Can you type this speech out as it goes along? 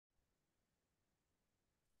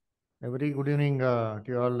A very good evening to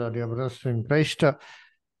you all, dear brothers in Christ.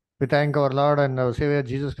 We thank our Lord and our Savior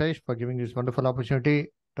Jesus Christ for giving this wonderful opportunity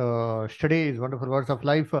to study His wonderful words of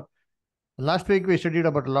life. Last week we studied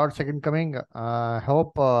about the Lord's second coming. I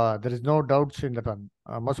hope there is no doubts in that one.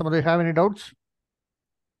 Most of you have any doubts?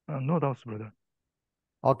 No doubts, brother.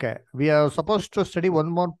 Okay, we are supposed to study one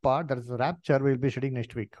more part. That is the rapture. We will be studying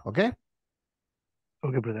next week. Okay.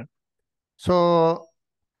 Okay, brother. So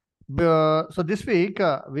so this week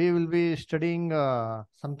we will be studying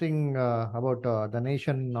something about the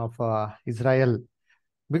nation of Israel,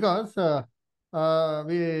 because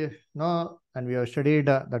we know and we have studied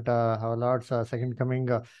that our Lord's second coming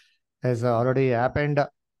has already happened.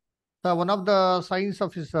 So one of the signs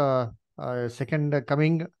of his second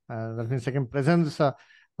coming, that means second presence, our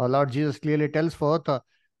Lord Jesus clearly tells forth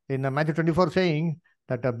in Matthew 24, saying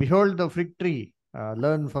that behold the fig tree,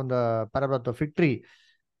 learn from the parable of the fig tree.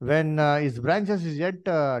 When its branches is yet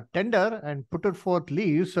tender and put forth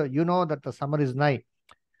leaves, you know that the summer is nigh.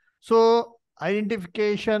 So,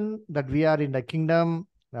 identification that we are in the kingdom,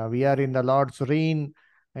 we are in the Lord's reign,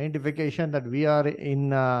 identification that we are in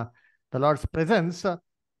the Lord's presence.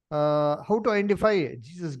 How to identify?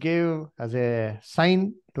 Jesus gave as a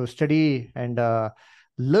sign to study and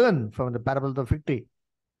learn from the parable of the fig tree.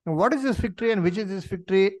 Now, what is this fig tree and which is this fig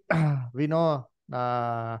tree? We know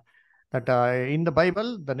that in the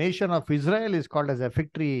Bible, the nation of Israel is called as a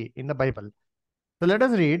fig tree in the Bible. So let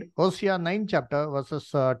us read Hosea 9 chapter verses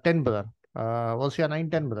 10, brother. Hosea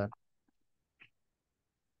 9:10, brother.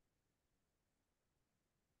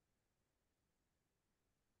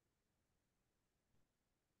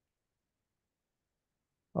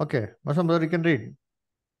 Okay, Masam, brother, you can read.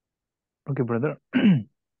 Okay, brother.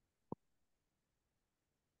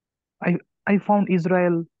 I I found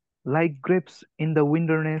Israel like grapes in the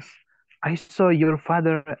wilderness. I saw your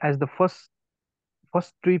father as the first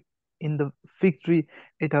trip in the fig tree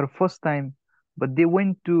at our first time, but they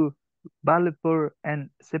went to Balapur and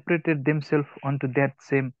separated themselves unto that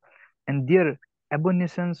same, and their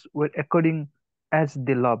abominations were according as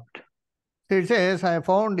they loved. So it says, I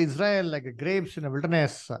found Israel like grapes in a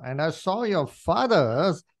wilderness, and I saw your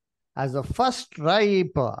fathers as the first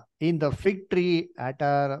ripe in the fig tree at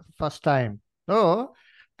our first time. So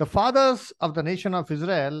the fathers of the nation of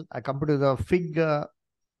Israel are compared to the fig,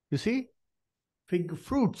 you see, fig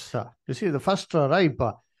fruits. You see, the first ripe.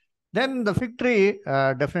 Then the fig tree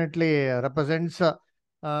definitely represents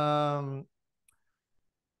the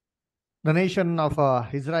nation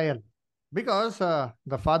of Israel, because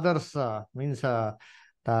the fathers means you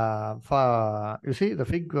see the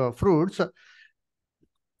fig fruits.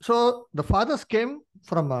 So the fathers came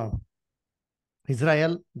from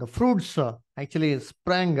Israel. The fruits actually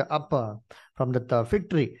sprang up from the fig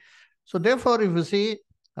tree. So therefore, if you see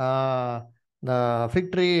the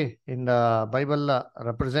fig tree in the Bible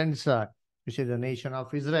represents you see the nation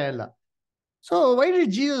of Israel. So why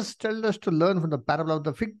did Jesus tell us to learn from the parable of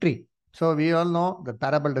the fig tree? So we all know the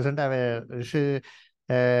parable doesn't have a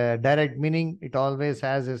direct meaning. It always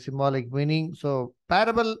has a symbolic meaning. So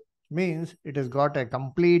parable means it has got a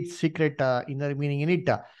complete secret inner meaning in it.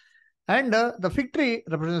 And the fig tree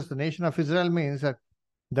represents the nation of Israel, means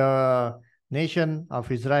the nation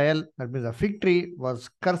of Israel, that means the fig tree was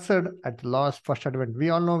cursed at the last first advent. We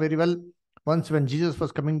all know very well, once when Jesus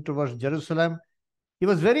was coming towards Jerusalem, he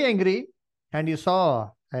was very angry and he saw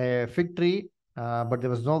a fig tree, but there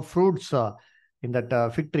was no fruits in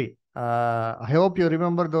that fig tree. I hope you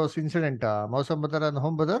remember those incident, Mausam brother and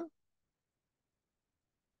Home brother.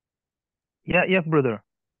 Yeah, brother.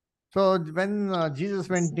 So when Jesus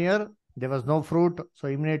went near, there was no fruit. So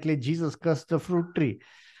immediately Jesus cursed the fruit tree.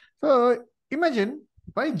 So imagine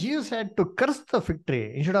why Jesus had to curse the fig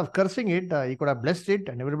tree. Instead of cursing it, he could have blessed it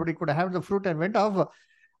and everybody could have the fruit and went off.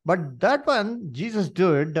 But that one, Jesus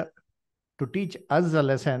did to teach us a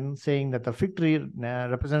lesson, saying that the fig tree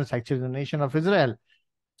represents actually the nation of Israel.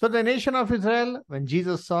 So the nation of Israel, when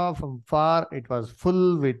Jesus saw from far, it was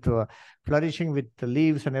full with flourishing with the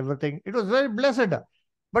leaves and everything. It was very blessed.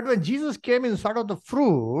 But when Jesus came in sort of the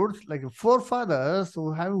fruits, like forefathers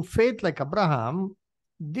who have faith like Abraham,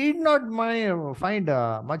 did not find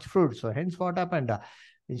much fruit. So hence what happened?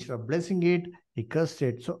 Instead of blessing it, he cursed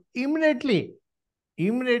it. So immediately,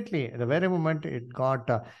 at the very moment, it got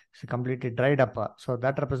completely dried up. So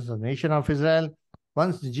that represents the nation of Israel.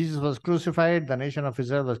 Once Jesus was crucified, the nation of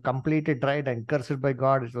Israel was completely dried and cursed by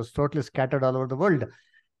God. It was totally scattered all over the world.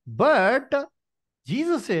 But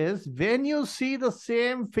Jesus says, when you see the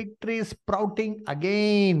same fig tree sprouting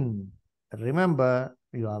again, remember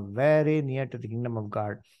you are very near to the kingdom of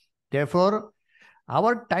God. Therefore,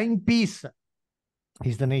 our timepiece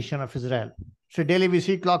is the nation of Israel. So daily we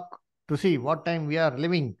see clock. to see what time we are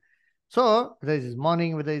living. So whether it is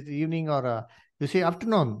morning, whether it's evening, or you see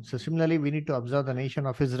afternoon. So similarly, we need to observe the nation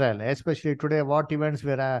of Israel, especially today. What events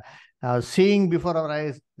we are seeing before our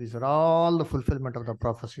eyes? These are all the fulfillment of the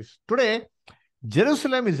prophecies. Today,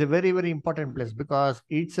 Jerusalem is a very, very important place because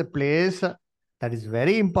it's a place that is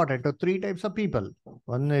very important to three types of people.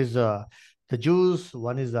 One is the Jews,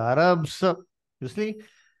 one is the Arabs, you see,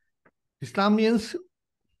 Islamians,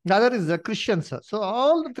 the other is the Christians. So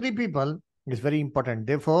all the three people is very important.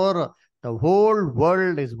 Therefore, the whole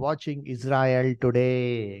world is watching Israel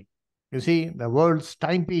today. You see, the world's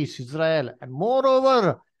timepiece, Israel, and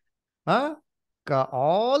moreover, huh,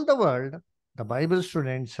 all the world, the Bible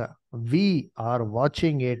students, we are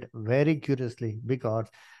watching it very curiously because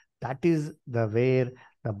that is the where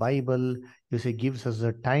the Bible, you see, gives us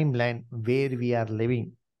a timeline where we are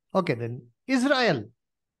living. Okay, then Israel.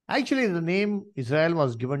 Actually, the name Israel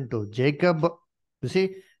was given to Jacob. You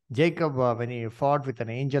see, Jacob, when he fought with an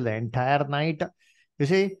angel the entire night, you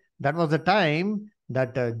see, that was the time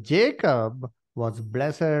that Jacob was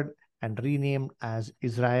blessed and renamed as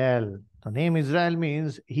Israel. The name Israel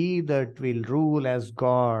means he that will rule as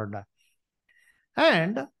God.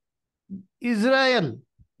 And Israel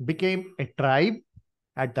became a tribe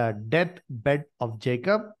at the deathbed of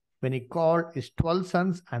Jacob when he called his 12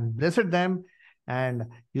 sons and blessed them. And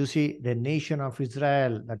you see, the nation of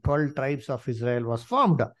Israel, the 12 tribes of Israel was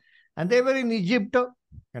formed. And they were in Egypt.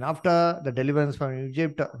 And after the deliverance from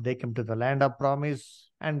Egypt, they came to the land of promise.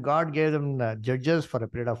 And God gave them the judges for a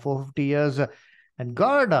period of 450 years. And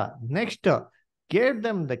God next gave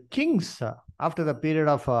them the kings after the period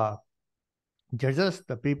of judges.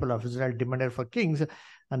 The people of Israel demanded for kings,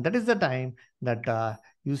 and that is the time that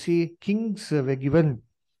you see kings were given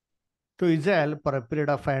to Israel for a period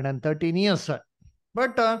of 513 years.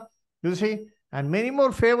 But you see, and many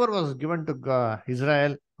more favor was given to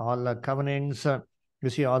Israel, all the covenants, you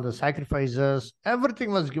see, all the sacrifices,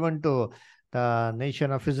 everything was given to the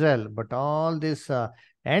nation of Israel. But all this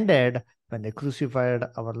ended when they crucified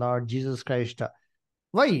our Lord Jesus Christ.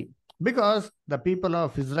 Why? Because the people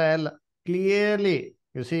of Israel clearly,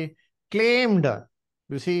 you see, claimed,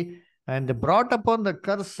 you see, and they brought upon the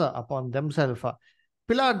curse upon themselves.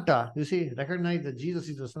 Pilate, you see, recognized that Jesus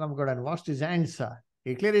is the Son of God and washed his hands.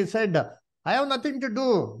 He clearly said, I have nothing to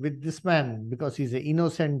do with this man because he's an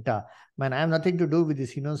innocent man. I have nothing to do with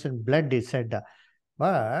this innocent blood, he said.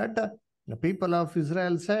 But the people of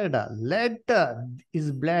Israel said, let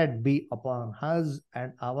his blood be upon us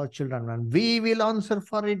and our children, and we will answer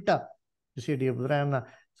for it. You see, dear brethren,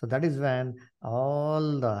 so that is when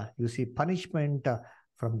all the, you see, punishment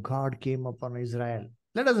from God came upon Israel.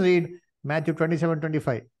 Let us read Matthew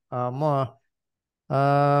 27:25.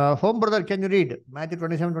 Home brother, can you read Matthew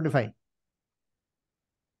 27:25?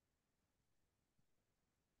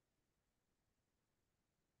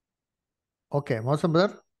 Okay, Mosam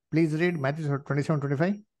brother, please read Matthew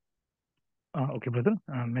 27:25. Okay, brother.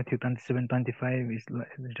 Matthew 27:25 is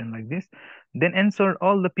written like this. Then answered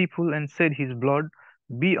all the people and said, His blood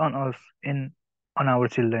be on us and on our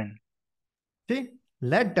children. See,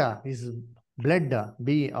 let his blood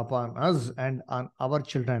be upon us and on our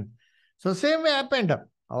children. So same way happened.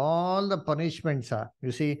 All the punishments,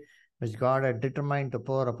 you see, which God had determined to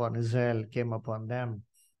pour upon Israel came upon them.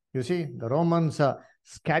 You see, the Romans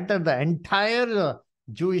scattered the entire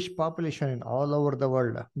Jewish population in all over the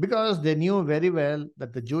world because they knew very well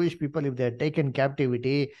that the Jewish people, if they are taken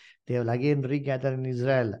captivity, they will again regather in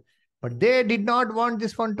Israel. But they did not want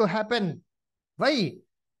this one to happen. Why?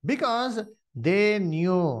 Because they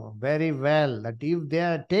knew very well that if they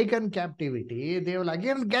are taken captivity, they will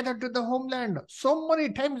again gather to the homeland. So many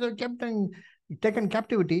times they were taken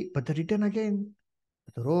captivity, but they return again.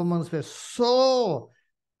 The Romans were so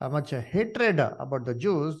much hatred about the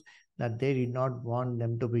Jews that they did not want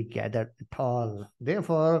them to be gathered at all.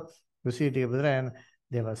 Therefore, you see, dear brethren,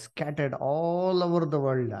 they were scattered all over the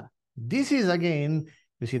world. This is again,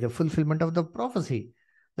 you see, the fulfillment of the prophecy.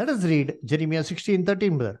 Let us read Jeremiah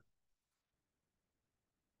 16:13, brother.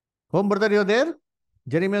 Home, brother, you're there?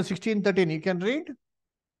 Jeremiah 16:13. You can read?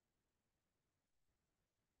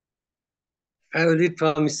 I will read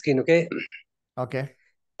from screen, okay? Okay.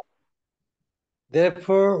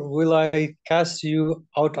 Therefore will I cast you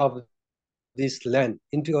out of this land,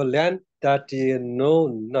 into a land that ye know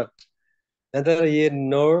not, neither ye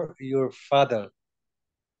nor your father.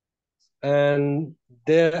 And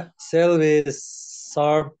there shall we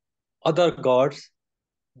serve other gods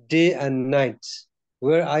day and night,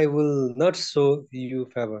 where I will not show you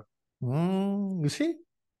favor. You see?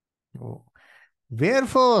 Oh.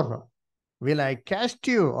 Wherefore will I cast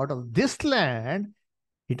you out of this land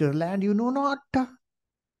into a land you know not.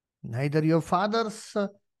 Neither your fathers,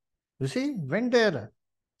 you see, went there.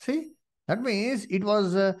 See, that means it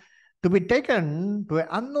was to be taken to an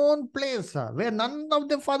unknown place where none of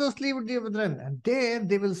the fathers lived, dear brethren. And there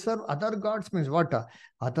they will serve other gods, means what?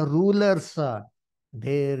 Other rulers.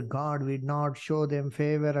 Their God will not show them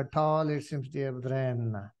favor at all, it seems, dear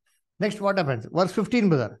brethren. Next, what happens? Verse 15,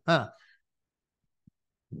 brother.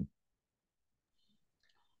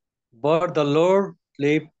 But the Lord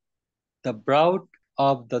lifted the brow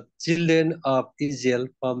of the children of Israel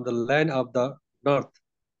from the land of the north,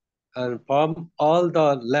 and from all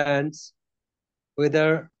the lands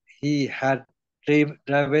whither he had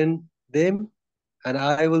driven them, and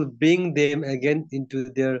I will bring them again into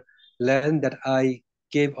their land that I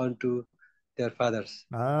gave unto their fathers.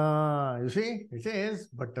 You see, it says,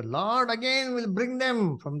 but the Lord again will bring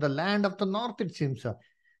them from the land of the north, it seems.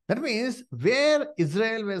 That means where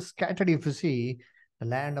Israel was scattered, if you see, the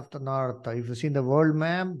land of the north, if you see in the world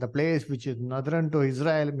map, the place which is northern to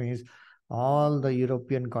Israel means all the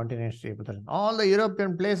European continents, all the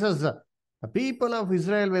European places. The people of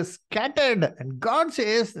Israel were scattered, and God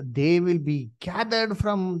says they will be gathered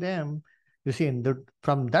from them, you see,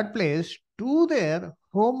 from that place to their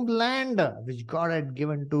homeland, which God had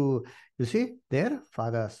given to, you see, their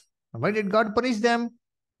fathers. Why did God punish them?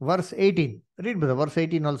 Verse 18. Read, brother, verse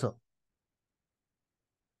 18 also.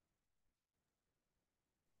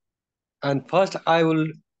 And first I will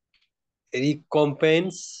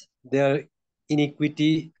recompense their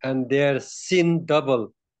iniquity and their sin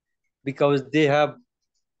double, because they have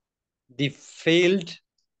defiled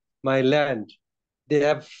my land. They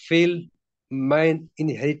have filled mine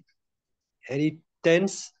inheritance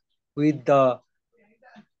with the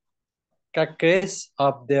carcass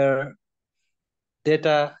of their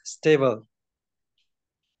data stable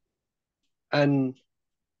and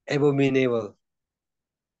abominable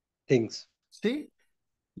things. See,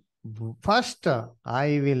 first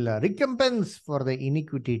I will recompense for the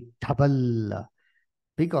iniquity double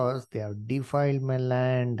because they have defiled my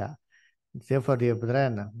land. Therefore, dear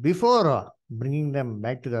brethren, before bringing them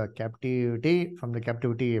back to the captivity, from the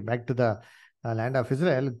captivity back to the land of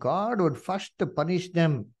Israel, God would first punish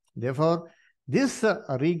them. Therefore, this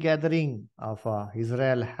regathering of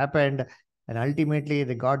Israel happened, and ultimately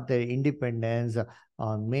they got their independence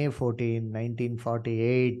on May 14,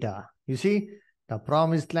 1948. You see, the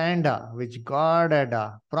promised land which God had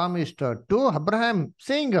promised to Abraham,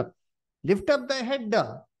 saying, lift up thy head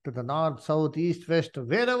to the north, south, east, west,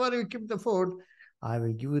 wherever you keep the foot, I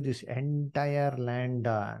will give you this entire land,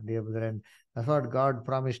 dear brethren. That's what God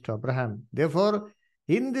promised to Abraham. Therefore,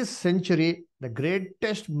 in this century, the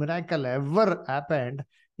greatest miracle ever happened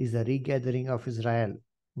is the regathering of Israel.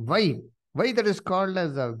 Why? Why that is called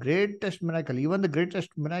as the greatest miracle, even the greatest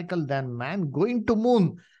miracle than man going to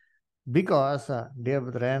moon? Because, dear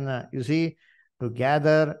brethren, you see, to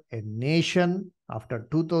gather a nation after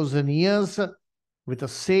 2000 years with the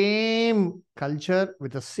same culture,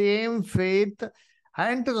 with the same faith,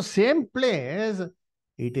 and to the same place,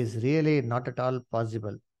 it is really not at all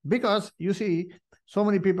possible. Because you see, so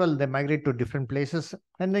many people they migrate to different places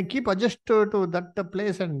and they keep adjust to that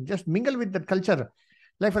place and just mingle with that culture.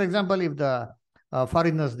 Like for example, if the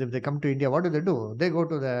foreigners, if they come to India, what do? They go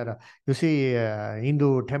to their, you see,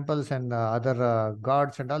 Hindu temples and other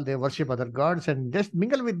gods and all. They worship other gods and just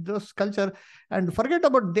mingle with those culture and forget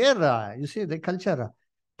about their, you see, the culture.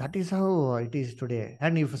 That is how it is today.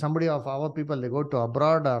 And if somebody of our people, they go to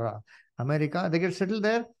abroad or America, they get settled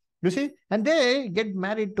there, you see, and they get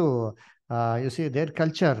married to, you see, their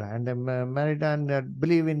culture and they married and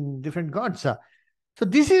believe in different gods. So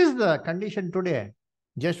this is the condition today,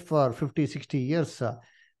 just for 50, 60 years.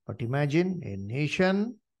 But imagine a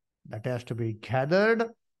nation that has to be gathered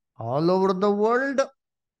all over the world,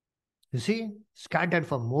 you see, scattered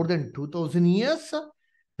for more than 2000 years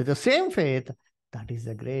with the same faith. That is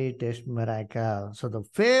the greatest miracle. So the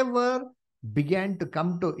favor began to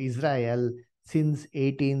come to Israel since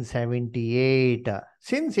 1878.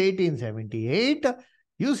 Since 1878,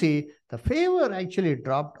 you see, the favor actually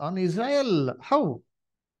dropped on Israel. How?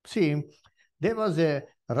 See, there was a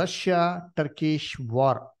Russia-Turkish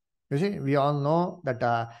war. You see, we all know that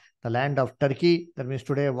the land of Turkey, that means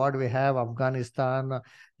today what we have, Afghanistan,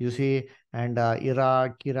 you see, and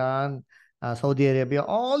Iraq, Iran, Saudi Arabia,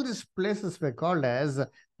 all these places were called as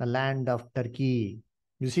the land of Turkey.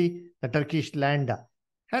 You see, the Turkish land.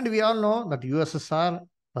 And we all know that USSR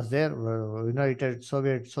was there, United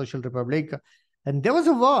Soviet Social Republic. And there was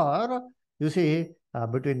a war, you see,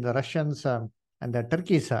 between the Russians and the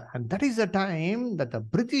Turkish. And that is the time that the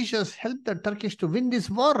Britishers helped the Turkish to win this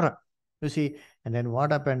war. You see, and then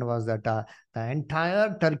what happened was that the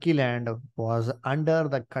entire Turkey land was under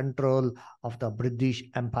the control of the British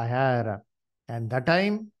Empire. And that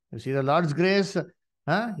time, you see the Lord's grace,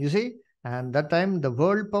 you see, and that time the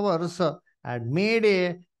world powers had made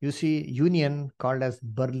a, you see, union called as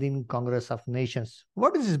Berlin Congress of Nations.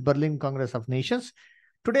 What is this Berlin Congress of Nations?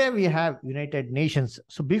 Today we have United Nations.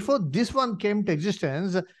 So before this one came to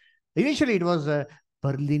existence, initially it was a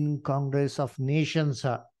Berlin Congress of Nations.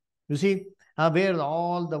 You see, where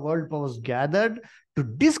all the world powers gathered to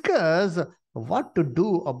discuss what to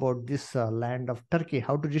do about this land of Turkey,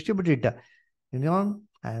 how to distribute it.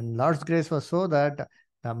 And Lord's grace was so that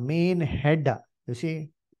the main head, you see,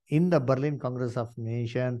 in the Berlin Congress of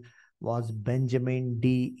Nations was Benjamin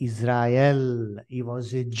D. Israel. He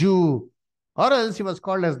was a Jew, or else he was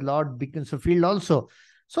called as Lord Beaconsfield also.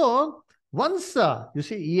 So once, you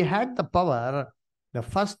see, he had the power, the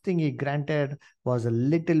first thing he granted was a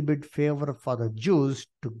little bit favor for the Jews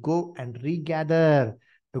to go and regather,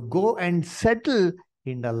 to go and settle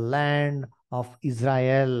in the land of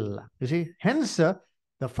Israel. You see, hence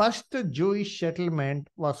the first Jewish settlement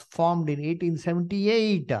was formed in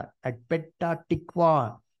 1878 at Petah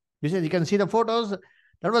Tikva. You can see the photos.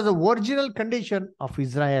 That was the original condition of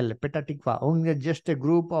Israel, Petah Tikva. Only just a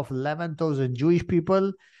group of 11,000 Jewish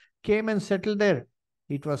people came and settled there.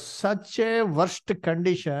 It was such a worst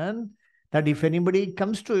condition that if anybody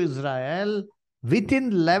comes to Israel,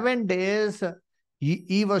 within 11 days,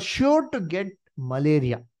 he was sure to get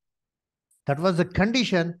malaria. That was the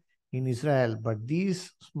condition in Israel. But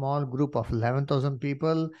these small group of 11,000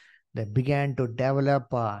 people, they began to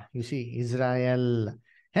develop, Israel.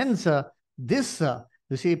 Hence, this,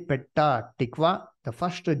 Petah Tikva, the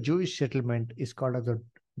first Jewish settlement, is called as the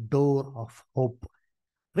Door of Hope.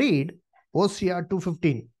 Read Hosea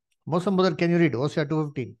 2:15. Mosam brother, can you read Hosea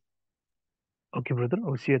 2:15? Okay, brother.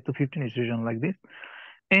 Hosea 2:15 is written like this.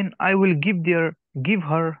 And I will give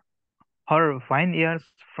her vineyards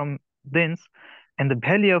from thence, and the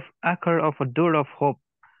valley of Achor of a door of hope,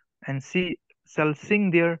 and she shall sing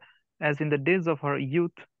there as in the days of her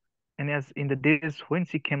youth, and as in the days when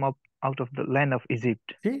she came up out of the land of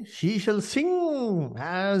Egypt. See, she shall sing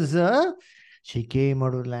as she came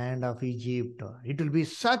out of the land of Egypt. It will be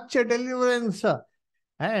such a deliverance.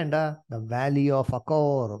 And the valley of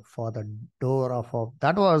Achor for the door of hope.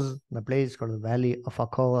 That was the place called the valley of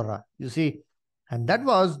Achor. You see, and that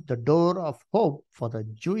was the door of hope for the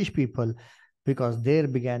Jewish people because there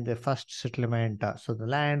began their first settlement. So the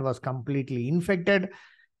land was completely infected,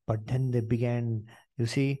 but then they began,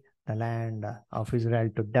 the land of Israel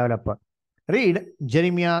to develop. Read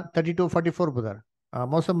Jeremiah 32:44, brother.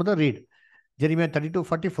 Mosam brother, read Jeremiah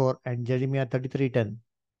 32:44 and Jeremiah 33:10.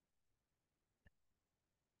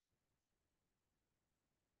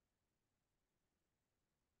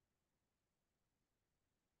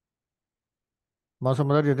 Mosam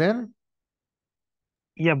brother, you there?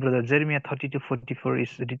 Yeah, brother. Jeremiah 32:44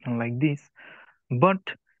 is written like this. But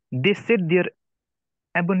they set their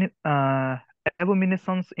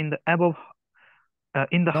abominations in the above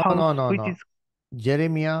in the house which is.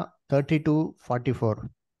 Jeremiah 32:44.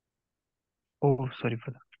 Oh, sorry,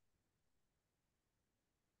 brother.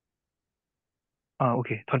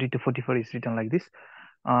 Okay, 32:44 is written like this.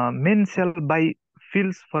 Men shall buy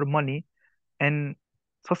fields for money and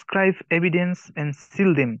subscribe evidence and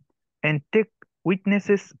seal them and take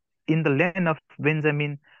witnesses in the land of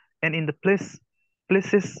Benjamin and in the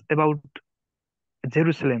places about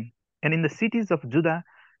Jerusalem and in the cities of Judah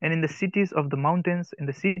and in the cities of the mountains, in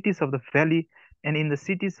the cities of the valley and in the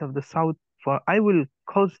cities of the south, for I will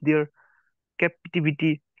cause their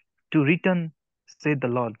captivity to return, said the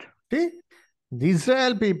Lord. See, the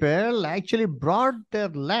Israel people actually brought their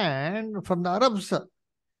land from the Arabs.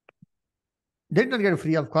 They did not get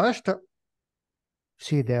free of cost.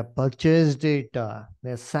 See, they purchased it.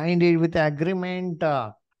 They signed it with agreement.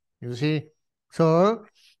 You see, so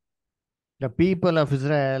the people of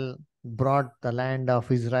Israel brought the land of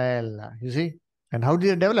Israel. You see, and how did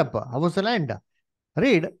they develop? How was the land?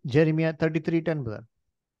 Read Jeremiah 33:10, brother.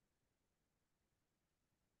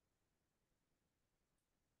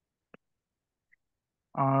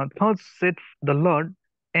 Thus said the Lord,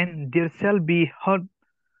 and there shall be heard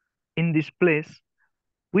in this place,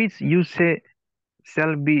 which you say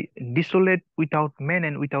shall be desolate without man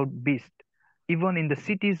and without beast, even in the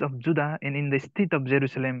cities of Judah and in the street of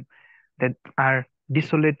Jerusalem that are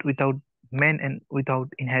desolate without man and without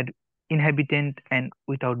inhabitant and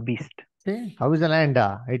without beast. See, how is the land?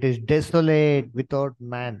 It is desolate without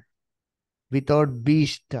man, without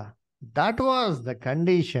beast. That was the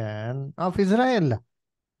condition of Israel.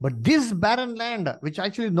 But this barren land, which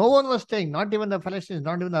actually no one was staying, not even the Palestinians,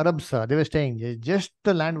 not even the Arabs, they were staying. Just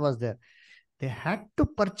the land was there. They had to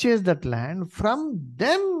purchase that land from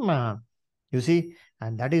them. You see,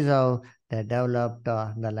 and that is how they developed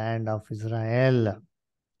the land of Israel.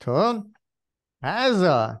 So,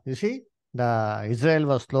 as you see, the Israel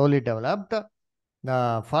was slowly developed.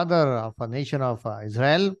 The father of a nation of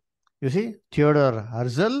Israel, you see, Theodore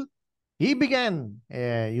Herzl, he began,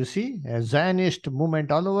 you see, a Zionist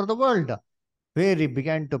movement all over the world, where he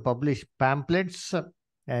began to publish pamphlets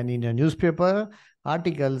and in a newspaper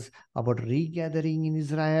articles about regathering in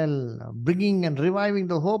Israel, bringing and reviving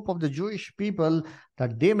the hope of the Jewish people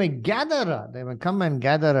that they may gather, they may come and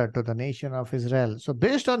gather to the nation of Israel. So,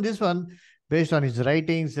 based on this one, based on his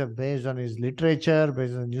writings, based on his literature,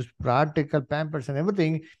 based on newspaper article, pamphlets, and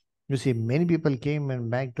everything, you see, many people came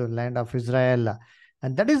and back to the land of Israel.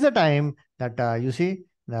 And that is the time that, you see,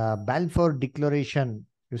 the Balfour Declaration,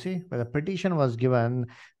 you see, where the petition was given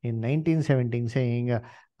in 1917 saying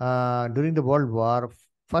during the World War,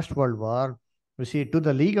 First World War, you see, to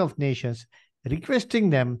the League of Nations, requesting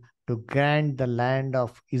them to grant the land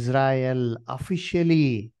of Israel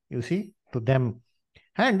officially, you see, to them.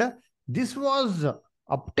 And this was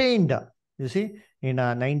obtained, you see, in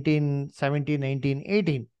 1917,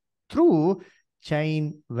 1918 through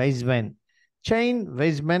Chaim Weizmann. Chaim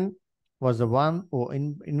Weizmann was the one who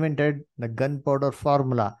invented the gunpowder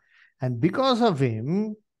formula. And because of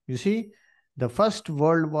him, you see, the First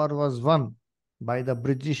World War was won by the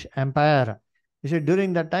British Empire. You see,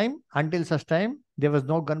 during that time, until such time, there was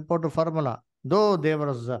no gunpowder formula. Though there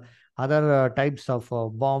was other types of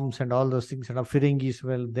bombs and all those things and Feringis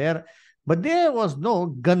were there, but there was no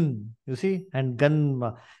gun, you see, and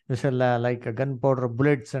gun, you see, like gunpowder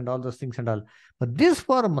bullets and all those things and all. But this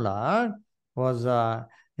formula was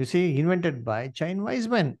you see, invented by Chaim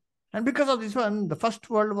Weizmann. And because of this one, the First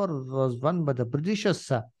World War was won by the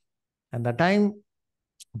Britishers. And the time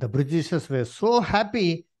the Britishers were so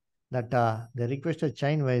happy that they requested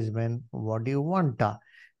Chaim Weizmann, what do you want?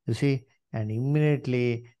 You see, and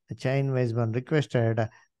immediately the Chaim Weizmann requested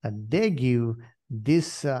that they give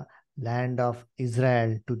this land of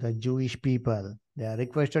Israel to the Jewish people. They are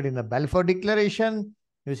requested in the Balfour Declaration,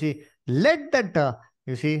 you see, let that,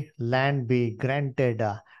 you see, land be granted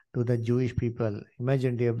to the Jewish people.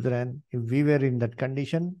 Imagine, dear brethren, if we were in that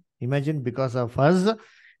condition, imagine because of us,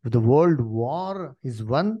 if the world war is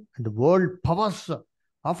won and the world powers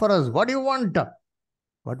offer us, what do you want?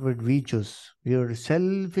 What would we choose? We would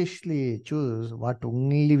selfishly choose what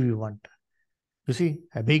only we want. You see,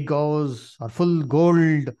 a big house or full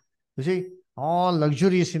gold. You see, all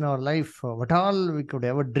luxuries in our life, what all we could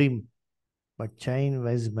ever dream. But Chaim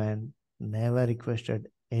Weizmann never requested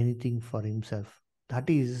anything for himself. That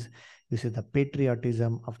is, you see, the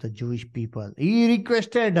patriotism of the Jewish people. He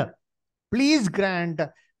requested, please grant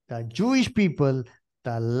the Jewish people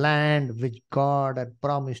the land which God had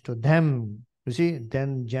promised to them. You see,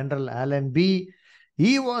 then General Allen B.,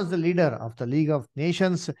 he was the leader of the League of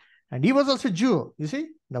Nations, and he was also Jew. You see,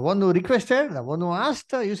 the one who requested, the one who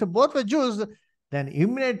asked, you see, both were Jews. Then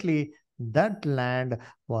immediately that land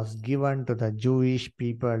was given to the Jewish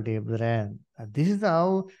people, dear brethren. This is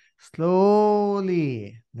how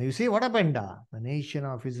slowly, you see what happened? The nation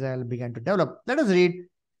of Israel began to develop. Let us read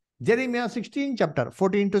Jeremiah 16, chapter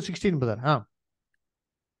 14 to 16, brother.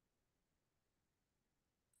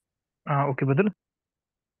 Okay, brother.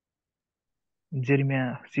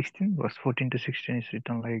 Jeremiah 16, verse 14 to 16 is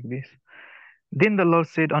written like this. Then the Lord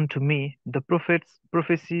said unto me, the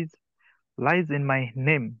prophecies lies in my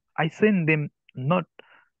name. I sent them not,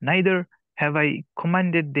 neither have I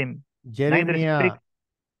commanded them, neither spake. Jeremiah,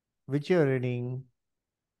 which you are reading?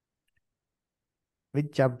 Which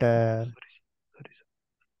chapter? Sorry.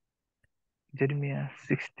 Jeremiah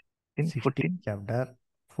 16, 16 14. chapter,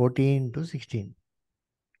 14 to 16.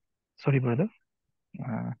 Sorry, brother.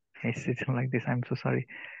 It's written like this. I'm so sorry.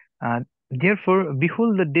 Therefore,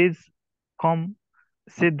 behold, the days come,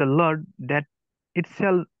 said the Lord, that it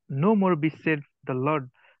shall no more be said, the Lord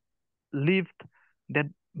lived, that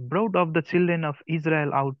brought up the children of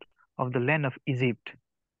Israel out of the land of Egypt.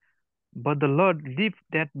 But the Lord lived,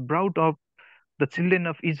 that brought up the children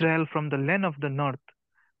of Israel from the land of the north,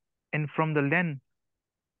 and from the land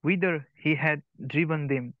whither he had driven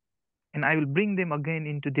them. And I will bring them again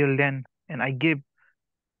into their land, and I gave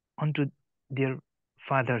unto their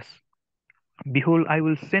fathers. Behold, I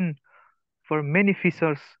will send for many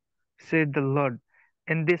fishers, said the Lord,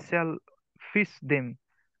 and they shall fish them.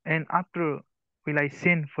 And after will I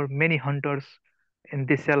send for many hunters, and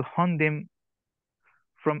they shall hunt them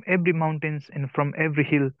from every mountains and from every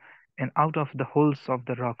hill and out of the holes of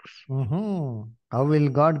the rocks. How will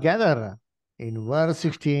God gather? In verse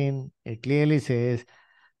 16, it clearly says,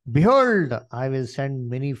 Behold, I will send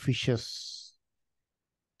many fishes,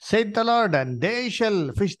 said the Lord, and they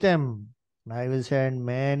shall fish them. I will send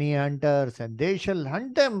many hunters, and they shall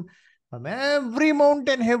hunt them from every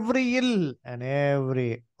mountain, every hill, and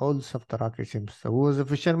every holes of the rock. It seems. So who was the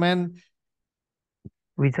fisherman?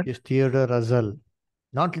 Wizard? Is Theodore Russell.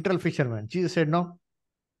 Not literal fisherman. Jesus said, No,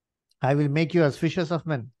 I will make you as fishers of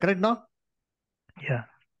men. Correct, no? Yeah.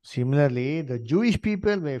 Similarly, the Jewish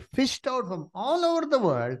people were fished out from all over the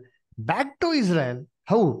world back to Israel.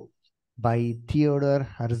 How? By Theodore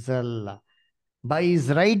Herzl. By his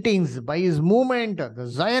writings, by his movement, the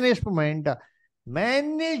Zionist movement,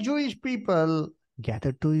 many Jewish people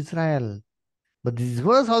gathered to Israel. But this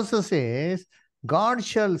verse also says, God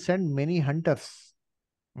shall send many hunters.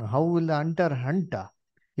 How will the hunter hunt?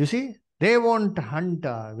 You see, they won't hunt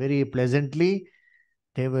very pleasantly.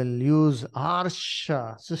 They will use harsh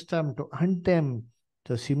system to hunt them.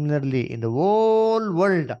 So similarly, in the whole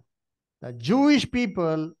world, the Jewish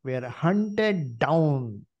people were hunted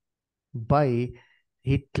down by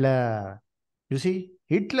Hitler. You see,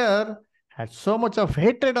 Hitler had so much of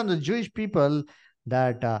hatred on the Jewish people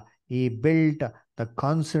that he built the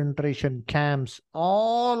concentration camps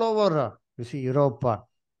all over, you see, Europe.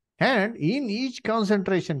 And in each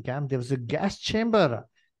concentration camp, there was a gas chamber.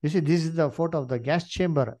 You see, this is the photo of the gas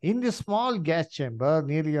chamber. In this small gas chamber,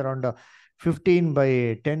 nearly around 15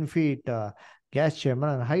 by 10 feet gas chamber,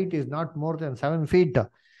 and height is not more than 7 feet.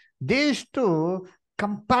 They used to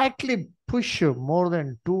compactly push more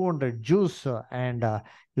than 200 Jews and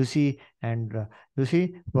you see, and you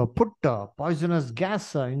see, put poisonous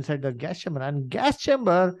gas inside the gas chamber. And gas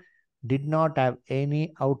chamber did not have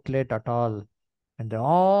any outlet at all. And they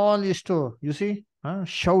all used to, you see,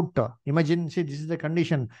 shout. Imagine, see, this is the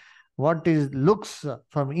condition. What is looks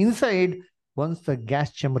from inside once the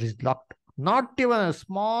gas chamber is locked. Not even a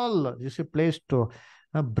small, you see, place to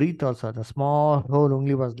breathe also. The small hole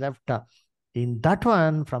only was left. In that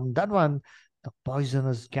one, from that one, the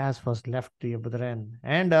poisonous gas was left to the other end.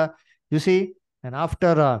 And you see, and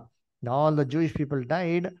after all the Jewish people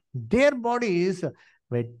died, their bodies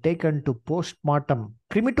were taken to post-mortem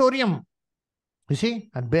crematorium. You see,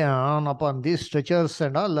 and on upon these stretchers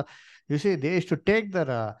and all, you see, they used to take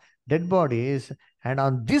their dead bodies, and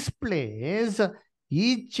on this place,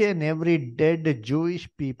 each and every dead Jewish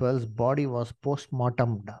people's body was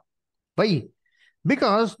post-mortemed. Why?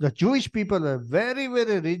 Because the Jewish people were very,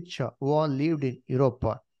 very rich who all lived in Europe.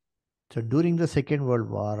 So during the Second World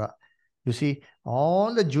War, you see,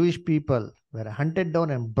 all the Jewish people were hunted down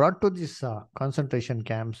and brought to these concentration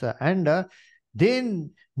camps, and they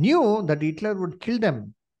knew that Hitler would kill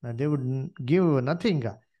them. They would give nothing.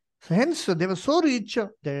 So hence, they were so rich,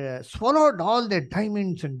 they swallowed all their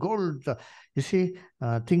diamonds and gold, you see,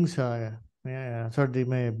 things, so they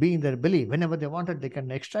may be in their belly. Whenever they wanted, they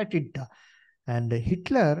can extract it. And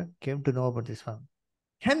Hitler came to know about this one.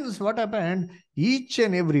 Hence, what happened? Each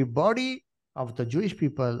and every body of the Jewish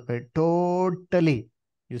people were totally,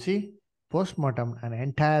 you see, post-mortem, an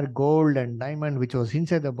entire gold and diamond which was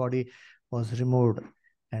inside the body was removed.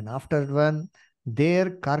 And after one,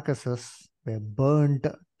 their carcasses were burnt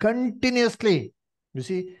continuously, you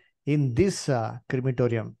see, in this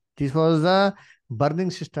crematorium. This was the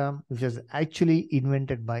burning system which was actually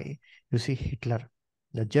invented by, you see, Hitler.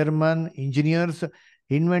 The German engineers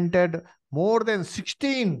invented more than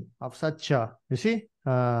 16 of such, you see,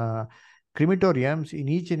 crematoriums in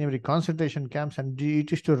each and every concentration camps, and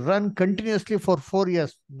it is to run continuously for 4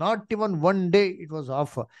 years. Not even one day it was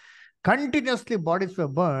off. Continuously bodies were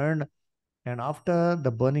burned, and after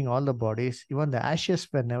the burning all the bodies, even the ashes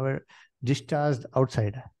were never discharged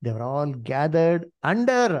outside. They were all gathered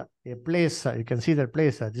under a place. You can see that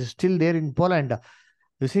place. This is still there in Poland.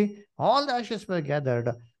 You see, all the ashes were gathered.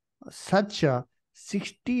 Such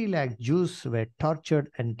 60 lakh Jews were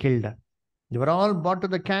tortured and killed. They were all brought to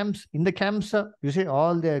the camps. In the camps, you see,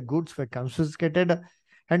 all their goods were confiscated.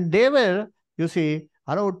 And they were, you see,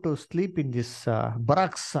 allowed to sleep in this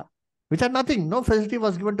barracks, which had nothing. No facility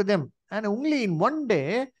was given to them. And only in one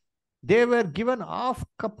day, they were given half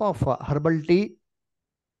cup of herbal tea,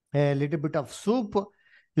 a little bit of soup,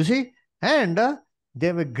 you see, and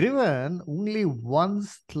they were given only one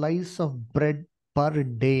slice of bread per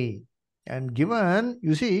day, and given,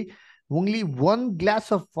 you see, only one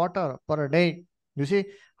glass of water per day. You see,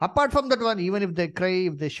 apart from that one, even if they cry,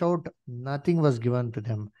 if they shout, nothing was given to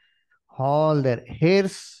them. All their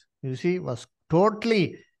hairs, you see, was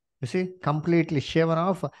totally, you see, completely shaven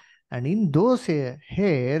off. And in those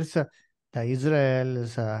hairs, the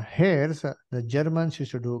Israel's heirs, the Germans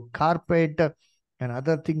used to do carpet and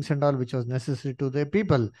other things and all which was necessary to their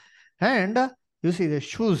people. And you see the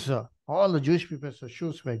shoes, all the Jewish people's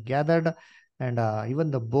shoes were gathered, and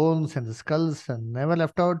even the bones and the skulls never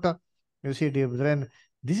left out. You see, dear brethren,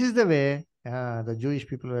 this is the way the Jewish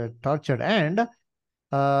people were tortured. And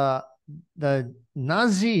uh, the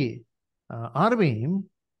Nazi army,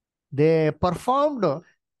 they performed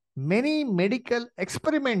many medical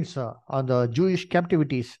experiments on the Jewish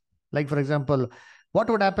captivities. Like, for example, what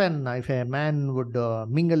would happen if a man would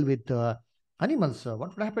mingle with animals?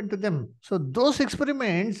 What would happen to them? So, those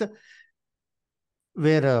experiments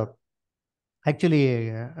were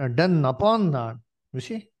actually done upon, you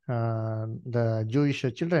see, the Jewish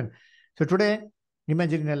children. So, today,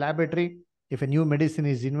 imagine in a laboratory, if a new medicine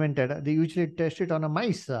is invented, they usually test it on a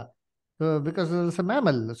mice. Because it's a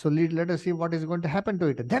mammal. So let us see what is going to happen to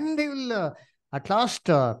it. Then they will, at last,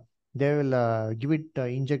 they will give it,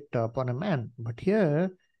 inject upon a man. But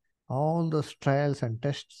here, all those trials and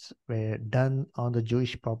tests were done on the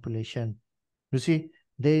Jewish population. You see,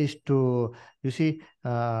 they used to, you see,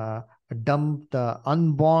 dump the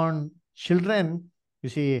unborn children. You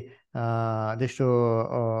see, they used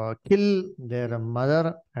to kill their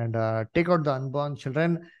mother and take out the unborn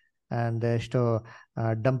children, and they used to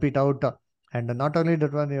dump it out. And not only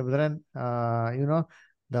that one, brethren,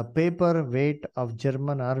 the paper weight of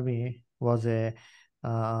German army was a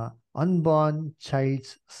unborn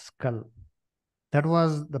child's skull. That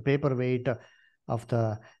was the paper weight of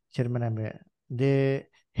the German army. They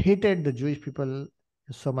hated the Jewish people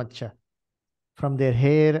so much. From their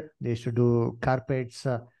hair, they used to do carpets,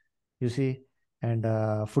 you see, and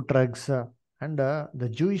foot rugs. And the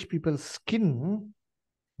Jewish people's skin,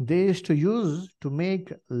 they used to use to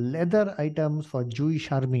make leather items for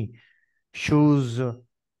Jewish army, shoes,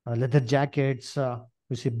 leather jackets,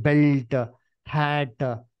 you see, belt, hat,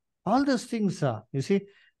 all those things, you see,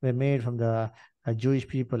 were made from the Jewish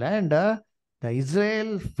people. And the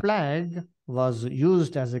Israel flag was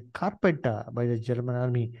used as a carpet by the German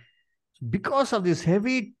army. Because of this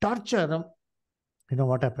heavy torture, you know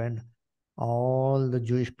what happened? All the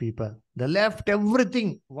Jewish people, they left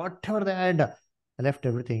everything, whatever they had, they left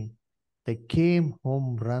everything. They came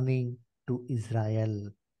home running to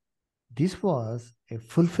Israel. This was a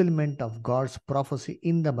fulfillment of God's prophecy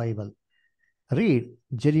in the Bible. Read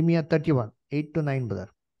Jeremiah 31, 8 to 9, brother.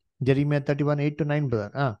 Jeremiah 31, 8 to 9,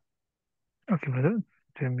 brother. Okay, brother.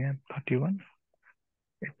 Jeremiah 31,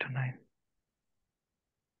 8 to 9.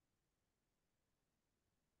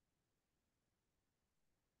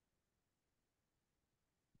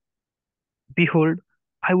 Behold,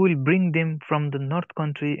 I will bring them from the north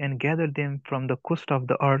country and gather them from the coast of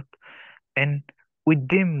the earth, and with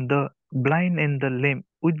them the blind and the lame,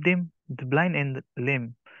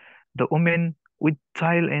 the woman with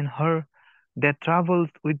child and her that travels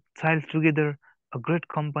with child together, a great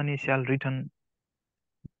company shall return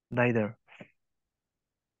thither.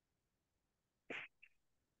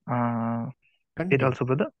 It Continue. also,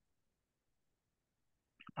 brother.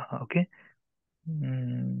 Okay.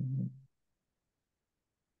 Mm.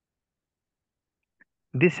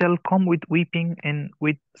 They shall come with weeping, and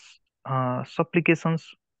with supplications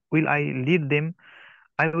will I lead them.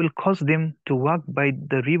 I will cause them to walk by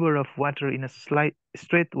the river of water in a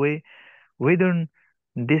straight way, whither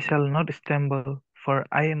they shall not stumble. For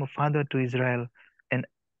I am a father to Israel, and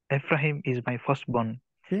Ephraim is my firstborn.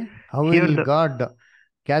 See, how Here will the God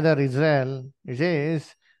gather Israel? It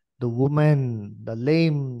says the woman, the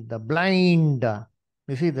lame, the blind,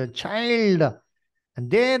 you see, the child, and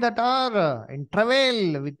they that are in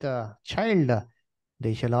travail with a child,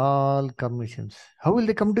 they shall all come, missions. How will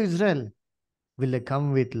they come to Israel? Will they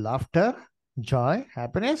come with laughter, joy,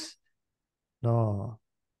 happiness? No,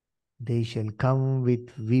 they shall come with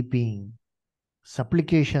weeping,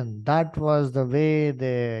 supplication. That was the way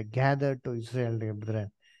they gathered to Israel, dear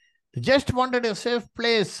brethren. They just wanted a safe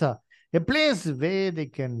place, a place where they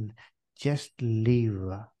can just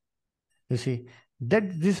live. You see,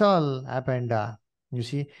 that this all happened, you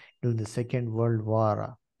see, during the Second World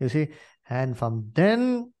War. You see, and from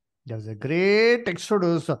then there was a great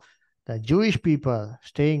exodus. The Jewish people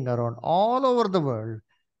staying around all over the world,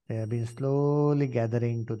 they have been slowly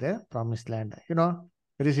gathering to the promised land. You know,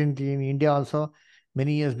 recently in India also,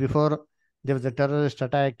 many years before, there was a terrorist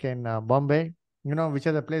attack in Bombay. You know, which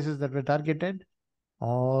are the places that were targeted?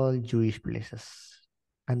 All Jewish places.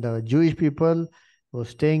 And the Jewish people who were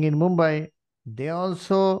staying in Mumbai, they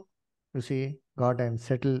also, you see, got and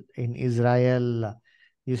settled in Israel,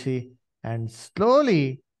 you see, and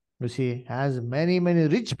slowly, you see, as many, many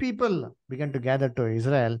rich people began to gather to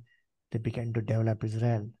Israel, they began to develop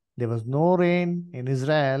Israel. There was no rain in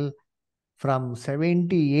Israel from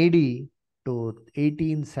 70 AD to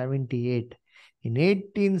 1878. In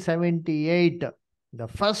 1878, the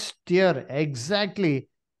first year exactly,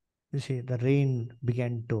 you see, the rain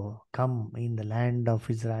began to come in the land of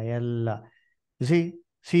Israel. You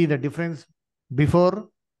see the difference before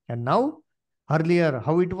and now, earlier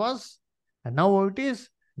how it was, and now how it is.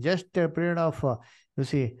 Just a period of, you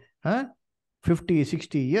see, huh? 50,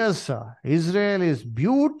 60 years, Israel is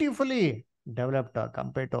beautifully developed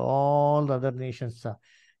compared to all the other nations.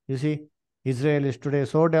 You see, Israel is today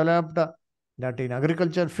so developed that in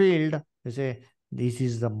agriculture field, you say, this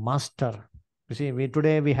is the master. You see, we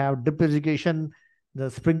have drip irrigation,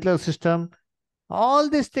 the sprinkler system,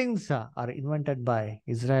 all these things are invented by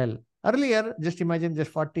Israel. Earlier, just imagine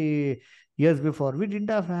just 40 years before, we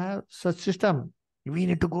didn't have such system. We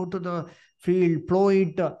need to go to the field, plow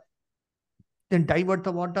it, then divert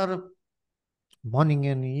the water, morning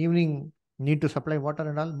and evening, need to supply water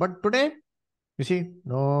and all. But today, you see,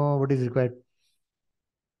 nobody is required.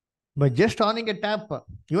 By just turning a tap,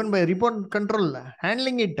 even by remote control,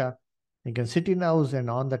 handling it, you can sit in the house and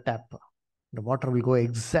on the tap. The water will go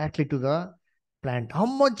exactly to the plant. How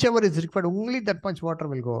much ever is required, only that much water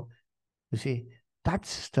will go. You see, that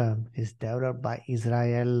system is developed by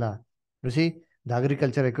Israel. You see, the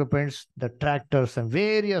agriculture equipments, the tractors, and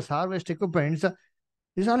various harvest equipments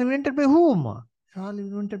is all invented by whom? It's all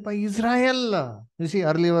invented by Israel. You see,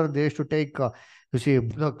 earlier they used to take, you see,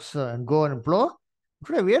 bullocks and go and plow.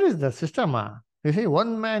 Today, where is the system? You see,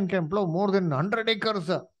 one man can plow more than 100 acres.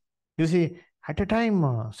 You see, at a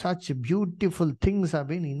time, such beautiful things have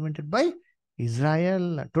been invented by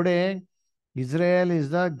Israel. Today, Israel is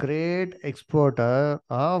the great exporter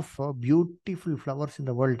of beautiful flowers in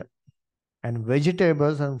the world and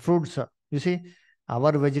vegetables and fruits. You see,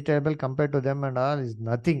 our vegetable compared to them and all is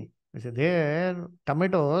nothing. You see, their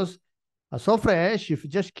tomatoes are so fresh. If you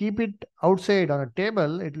just keep it outside on a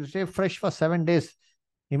table, it will stay fresh for 7 days.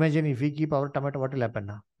 Imagine if we keep our tomato, what will happen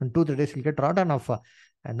now? In 2 3 days, we'll get rotten off.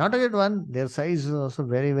 And not only one, their size is also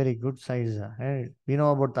very, very good size. We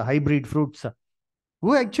know about the hybrid fruits.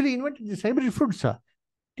 Who actually invented these hybrid fruits? It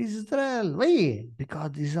is Israel. Why?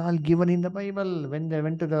 Because this is all given in the Bible. When they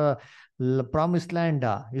went to the promised land,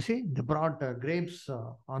 you see, they brought grapes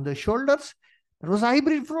on the shoulders. It was a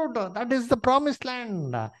hybrid fruit. That is the promised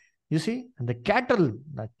land. You see, and the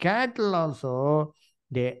cattle also,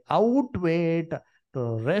 they outweighed the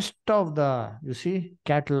rest of the, you see,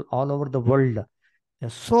 cattle all over the world. They're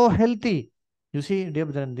so healthy. You see,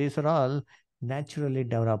 then these are all naturally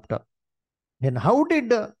developed. Then how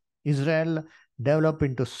did Israel develop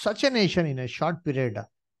into such a nation in a short period?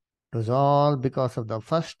 It was all because of the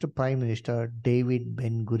first Prime Minister, David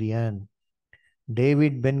Ben Gurion.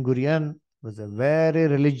 David Ben Gurion was a very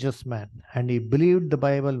religious man and he believed the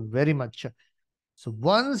Bible very much. So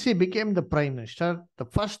once he became the Prime Minister, the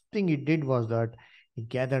first thing he did was that he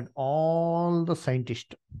gathered all the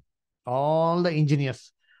scientists, all the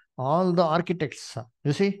engineers, all the architects,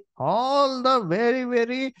 you see, all the very,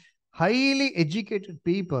 very highly educated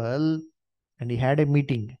people, and he had a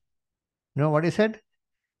meeting. You know what he said?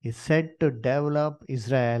 He said to develop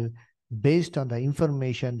Israel based on the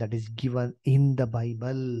information that is given in the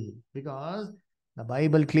Bible. Because the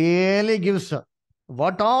Bible clearly gives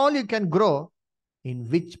what all you can grow in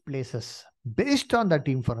which places. Based on that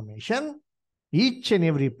information, each and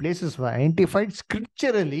every places were identified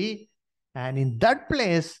scripturally, and in that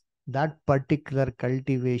place, that particular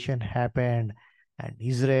cultivation happened, and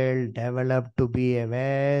Israel developed to be a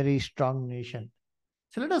very strong nation.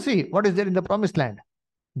 So let us see what is there in the promised land.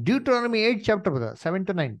 Deuteronomy 8, chapter brother, 7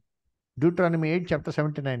 to 9. Deuteronomy 8, chapter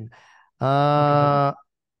 7 to 9. Okay,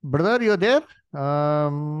 Brother, you're there?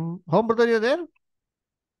 Home brother, you're there?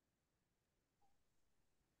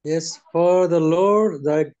 Yes, for the Lord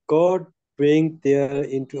thy God bring thee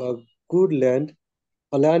into a good land,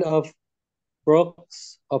 a land of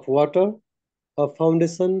brooks of water, a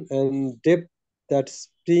foundation and depth that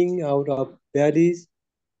spring out of valleys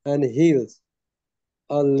and hills,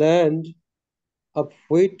 a land of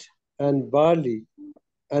wheat and barley,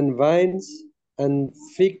 and vines and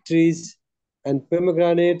fig trees and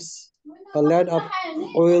pomegranates, a land of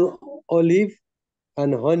oil, olive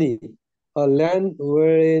and honey, a land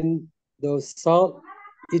wherein thou shalt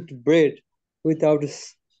eat bread without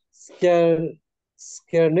scareness.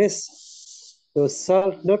 Thou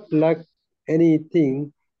shalt not lack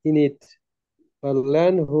anything in it, a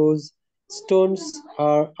land whose stones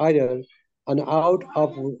are iron, and out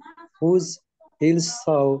of whose hills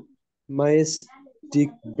thou mayest dig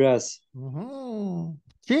brass.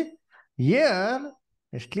 See, here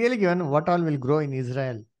it's clearly given what all will grow in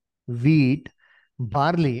Israel: wheat,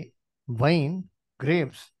 barley, wine,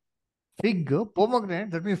 grapes, fig,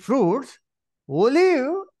 pomegranate, that means fruits,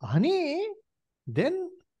 olive, honey. Then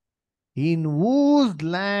in whose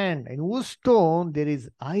land, in whose stone there is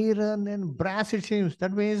iron and brass, it seems.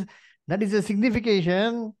 That means that is a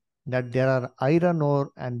signification that there are iron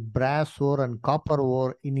ore and brass ore and copper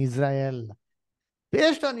ore in Israel.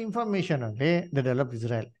 Based on information, okay, they developed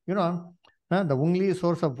Israel. The only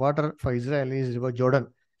source of water for Israel is River Jordan.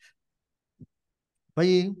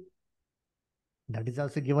 Why? That is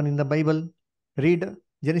also given in the Bible. Read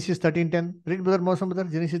Genesis 13:10. Read, brother Mosam, brother,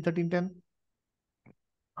 Genesis 13:10.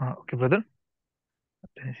 Okay, brother.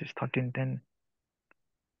 Genesis 13:10.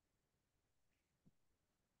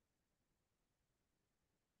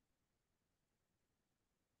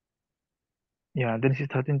 Yeah, Genesis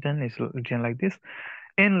 13:10 is written like this.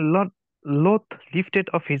 And Lot lifted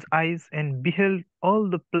up his eyes and beheld all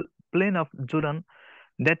the plain of Jordan,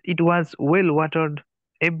 that it was well watered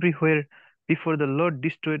everywhere before the Lord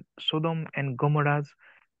destroyed Sodom and Gomorrah,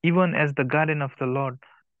 even as the garden of the Lord,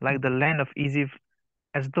 like the land of Egypt,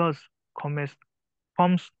 as those comest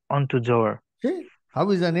comes unto Zoar. See, how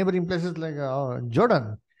is the neighboring places like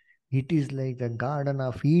Jordan? It is like the Garden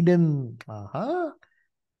of Eden.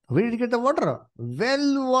 Where did you get the water?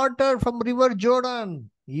 Well water from River Jordan.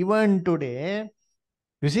 Even today,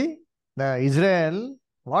 you see, the Israel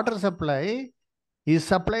water supply is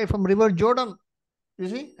supplied from River Jordan. You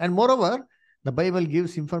see, and moreover, the Bible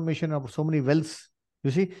gives information of so many wells.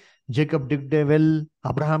 You see, Jacob digged a well,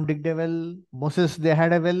 Abraham digged a well, Moses, they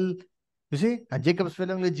had a well. You see, at Jacob's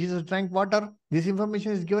well only Jesus drank water. This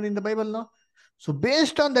information is given in the Bible now. So,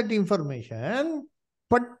 based on that information,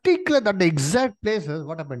 particular that the exact places,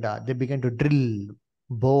 what happened? They began to drill,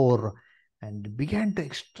 bore, and began to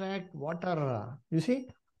extract water. You see,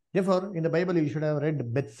 therefore, in the Bible, you should have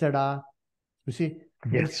read Bethsaida. You see,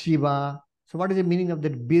 Yes. Bathsheba. So what is the meaning of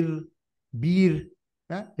that beer? Beer.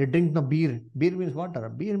 They drink no beer. Beer means water.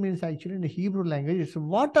 Beer means actually in the Hebrew language, it's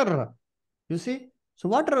water. You see? So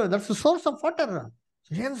water, that's the source of water.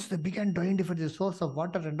 So hence they began to identify the source of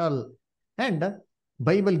water and all. And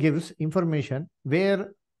Bible gives information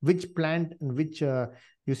where which plant and which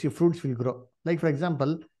you see fruits will grow. Like for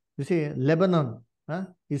example, you see Lebanon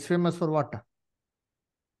is famous for what?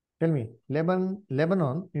 Tell me,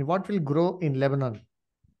 Lebanon, what will grow in Lebanon?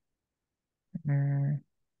 Mm,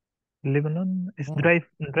 Lebanon is Hmm.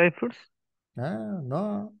 dry fruits.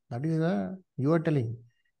 No, that is you are telling.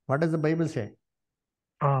 What does the Bible say?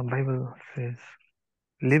 Bible says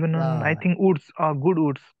Lebanon. I Yeah, think woods are good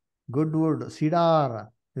woods. good wood, cedar.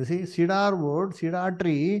 You see, cedar wood, cedar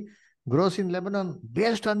tree grows in Lebanon.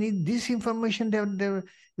 Based on this information,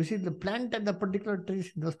 you see the plant and the particular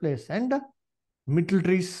trees in those place and myrtle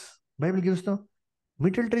trees. Bible gives no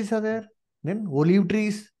myrtle trees are there. Then olive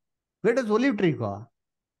trees. Where does olive tree go?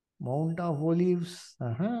 Mount of Olives.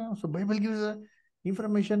 So Bible gives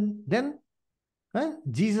information. Then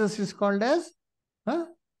Jesus is called as uh,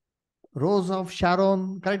 Rose of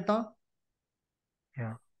Sharon. Correct? Huh?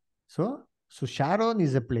 Yeah. So Sharon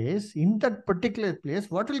is a place. In that particular place,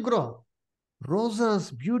 what will grow?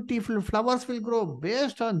 Roses, beautiful flowers will grow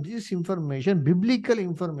based on this information, biblical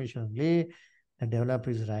information. They develop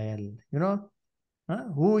Israel.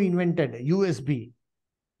 Who invented USB?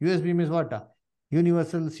 USB means what?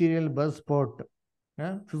 Universal Serial Bus Port.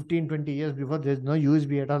 15, 20 years before, there is no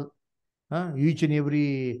USB at all. Each and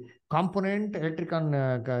every component, electrical,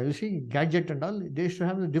 you see, gadget and all, they used to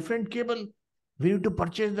have a different cable. We need to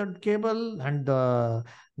purchase that cable and the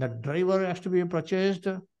driver has to be purchased,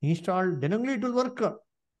 installed, then only it will work.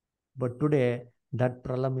 But today, that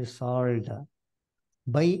problem is solved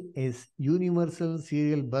by is universal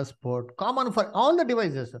serial bus port, common for all the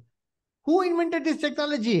devices. Who invented this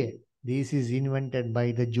technology? This is invented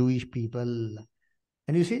by the Jewish people.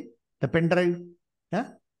 And you see, the pen drive, yeah?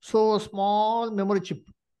 So small memory chip.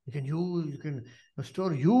 You can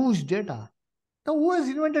store huge data. Now, who has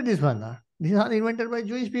invented this one? This is all invented by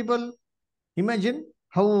Jewish people. Imagine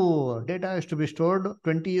how data has to be stored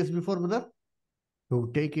 20 years before, brother. You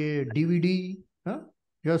take a DVD.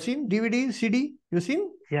 You have seen DVD, CD? You have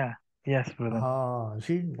seen? Yeah. Yes, brother.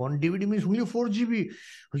 See, one DVD means only 4 GB.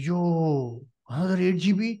 Yo, another 8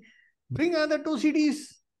 GB. Bring another 2 CDs.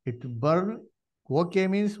 It burn. Okay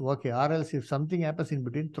means okay. Or else if something happens in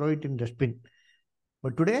between, throw it in dustbin.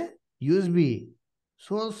 But today, USB.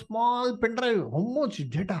 So small pen drive. How much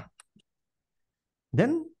data?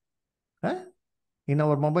 Then, in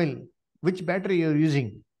our mobile, which battery you're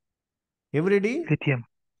using? Every day? Lithium.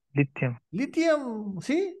 Lithium. Lithium.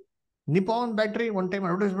 See? Nippon battery. One time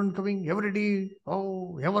advertisement coming. Every day.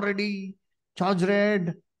 Oh, ever ready. Charge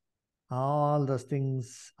red. All those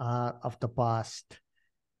things are of the past.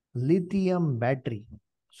 Lithium battery,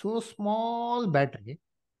 so small battery,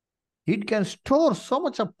 it can store so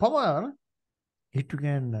much of power. It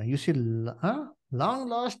can, long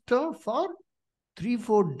last for 3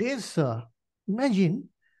 4 days. Imagine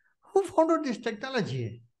who found out this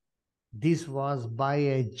technology. This was by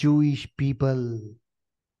a Jewish people.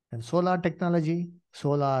 And solar technology,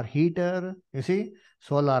 solar heater, you see,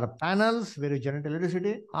 solar panels where you generate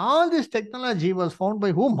electricity. All this technology was found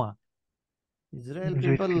by whom? Israel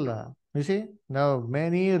Jewish people. people. You see, now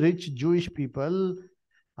many rich Jewish people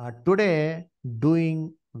are today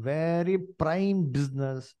doing very prime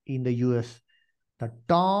business in the US. The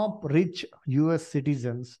top rich US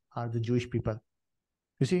citizens are the Jewish people.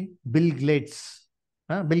 You see, Bill Gates,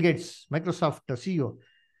 Microsoft CEO,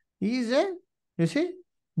 he is a, you see,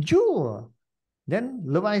 Jew. Then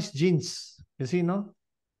Levi's jeans, you see, no?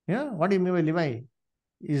 Yeah, what do you mean by Levi?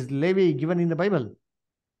 Is Levi given in the Bible?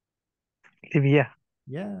 Yeah.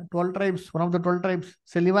 Yeah, 12 tribes, one of the 12 tribes.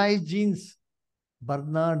 So Levi's jeans,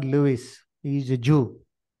 Bernard Lewis, he is a Jew.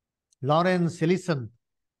 Lawrence Ellison,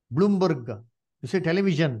 Bloomberg, you see,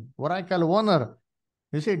 television, Oracle owner,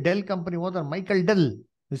 you see, Dell company owner, Michael Dell,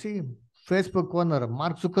 you see, Facebook owner,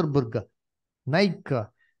 Mark Zuckerberg, Nike,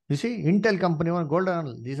 you see, Intel company owner,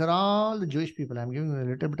 Golden. These are all the Jewish people. I'm giving you a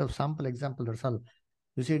little bit of sample example, that's all.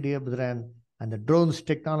 You see, dear brethren, and the drones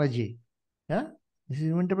technology. Yeah, this is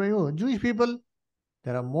invented by you. Jewish people.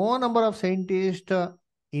 There are more number of scientists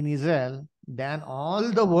in Israel than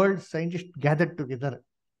all the world scientists gathered together.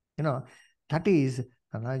 You know, that is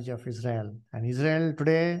the knowledge of Israel. And Israel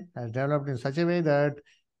today has developed in such a way that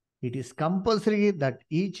it is compulsory that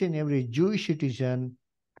each and every Jewish citizen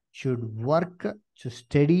should work, should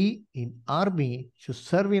study in army, should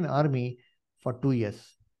serve in army for 2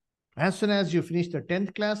 years. As soon as you finish the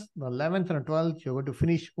 10th class, the 11th and 12th, you're going to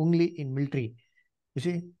finish only in military. You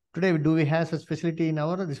see, today do we have such facility in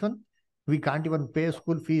our this one? We can't even pay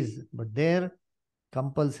school fees, but there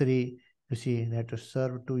compulsory, you see, they have to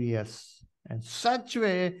serve 2 years. And such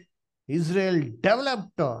way, Israel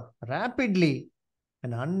developed rapidly.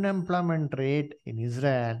 An unemployment rate in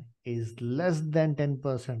Israel is less than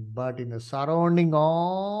 10%, but in the surrounding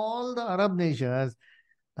all the Arab nations,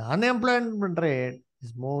 the unemployment rate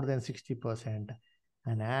is more than 60%.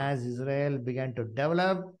 And as Israel began to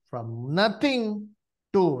develop from nothing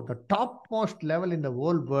to the topmost level in the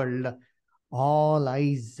whole world, all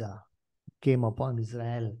eyes came upon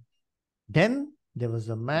Israel. Then there was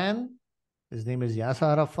a man, his name is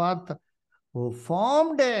Yasser Arafat, who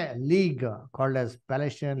formed a league called as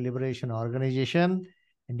Palestinian Liberation Organization,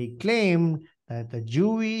 and he claimed that the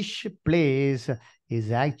Jewish place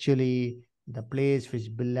is actually the place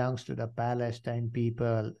which belongs to the Palestine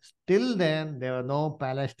people. Till then, there were no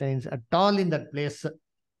Palestinians at all in that place.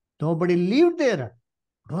 Nobody lived there.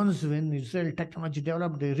 Once when Israel technology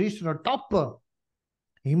developed, they reached the top.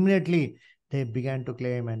 Immediately, they began to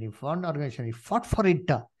claim, and he formed organization. He fought for it.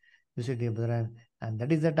 You see, dear brethren, and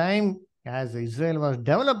that is the time as Israel was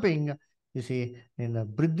developing. You see, in the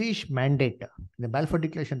British mandate, in the Balfour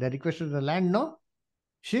Declaration, they requested the land. No,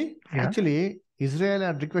 see, Yeah. actually, Israel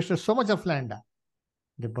had requested so much of land,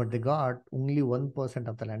 but they got only 1%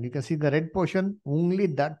 of the land. You can see the red portion. Only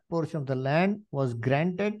that portion of the land was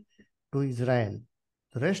granted to Israel.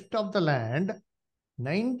 The rest of the land,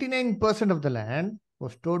 99% of the land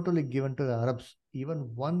was totally given to the Arabs, even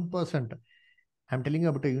 1%. I'm telling you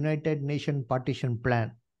about a United Nation partition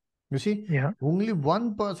plan. You see, Yeah. only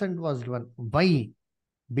 1% was given. Why?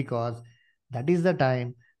 Because that is the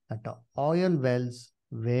time that the oil wells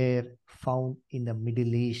were found in the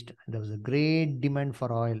Middle East. There was a great demand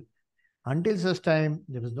for oil. Until such time,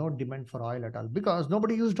 there was no demand for oil at all because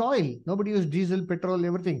nobody used oil. Nobody used diesel, petrol,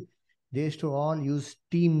 everything. They used to all use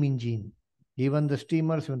steam engine. Even the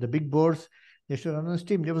steamers, even the big boats, they used to run on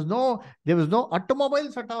steam. There was no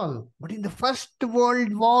automobiles at all. But in the First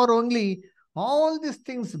World War only, all these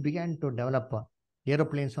things began to develop.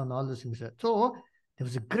 Aeroplanes and all those things. So there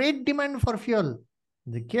was a great demand for fuel.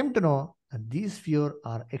 They came to know that these fuel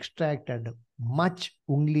are extracted much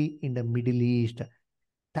only in the Middle East.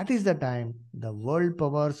 That is the time the world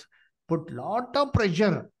powers put lot of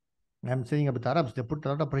pressure. I'm saying about Arabs, they put a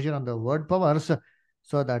lot of pressure on the world powers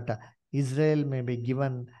so that Israel may be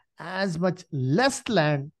given as much less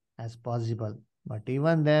land as possible. But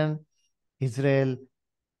even then, Israel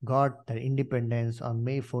got their independence on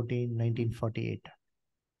May 14, 1948.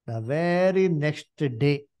 The very next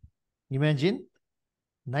day, imagine,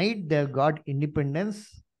 night they got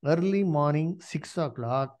independence, early morning, 6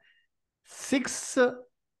 o'clock, six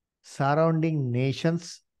surrounding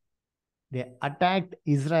nations, they attacked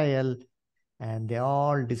Israel and they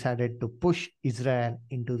all decided to push Israel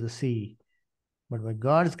into the sea. But by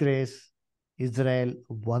God's grace, Israel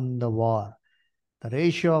won the war. The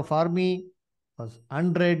ratio of army was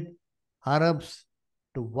 100 Arabs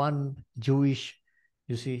to one Jewish,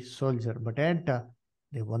 soldier. But yet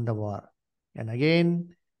they won the war. And again,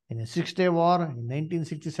 in a 6-day war in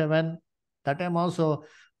 1967, that time also,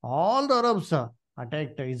 all the Arabs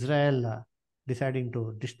attacked Israel, deciding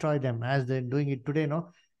to destroy them as they're doing it today.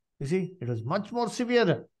 No, it was much more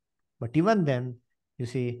severe. But even then,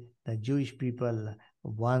 the Jewish people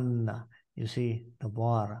won, the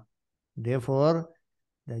war. Therefore,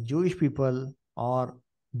 the Jewish people are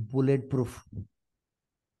bulletproof.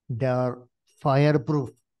 They are fireproof.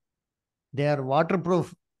 They are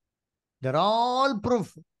waterproof. They're all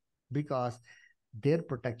proof because their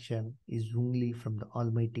protection is only from the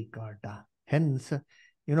Almighty God. Hence,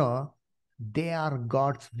 they are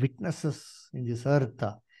God's witnesses in this earth.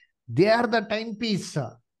 They are the timepiece.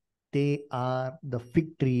 They are the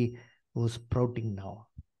fig tree who's sprouting now.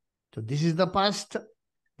 So this is the past.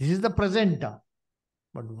 This is the present.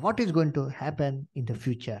 But what is going to happen in the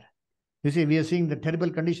future? We are seeing the terrible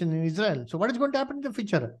condition in Israel. So what is going to happen in the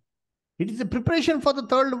future? It is a preparation for the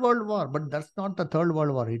Third World War, but that's not the Third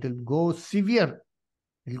World War. It will go severe.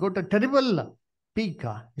 It will go to terrible peak.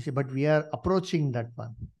 But we are approaching that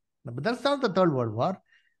one. But that's not the Third World War.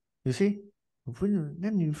 Then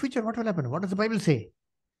in future, what will happen? What does the Bible say?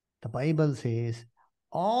 The Bible says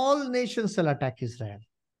all nations shall attack Israel.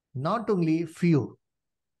 Not only few.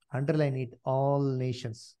 Underline it, all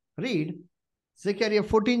nations. Read Zechariah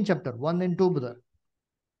 14 chapter 1 and 2, brother.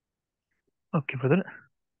 Okay, brother.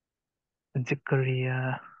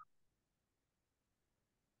 Zechariah.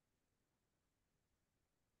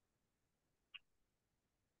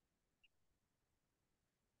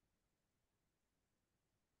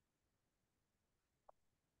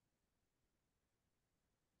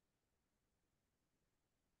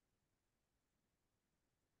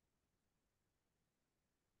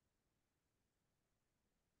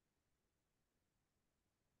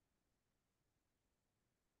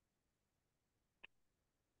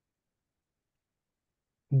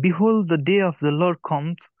 Behold, the day of the Lord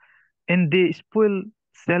comes, and the spoil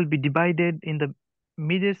shall be divided in the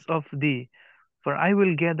midst of thee. For I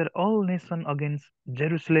will gather all nations against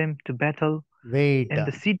Jerusalem to battle, Wait. and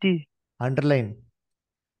the city. Underline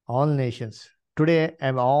all nations. Today,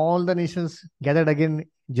 have all the nations gathered again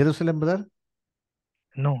Jerusalem, brother?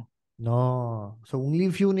 No. No. So only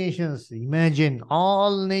few nations. Imagine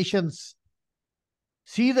all nations.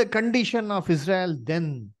 See the condition of Israel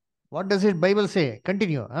then. What does it Bible say?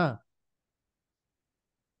 Continue.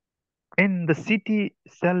 And the city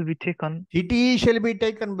shall be taken. City shall be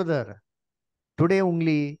taken, brother. Today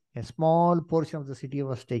only a small portion of the city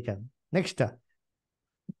was taken. Next.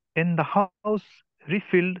 And the house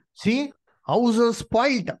refilled. See, houses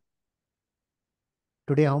spoiled.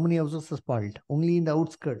 Today, how many houses are spoiled? Only in the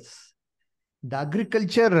outskirts. The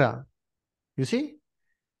agriculture,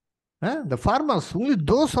 the farmers, only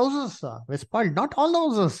those houses were spoiled, not all the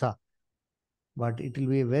houses. But it will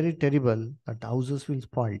be very terrible that houses will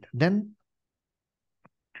spoil. Then,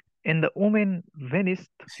 and the woman vanished.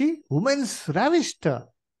 See, women's ravished.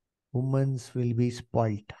 Women's will be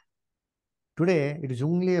spoiled. Today, it is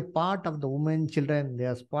only a part of the women, children, they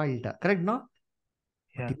are spoiled. Correct, no?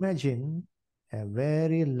 Yeah. But imagine a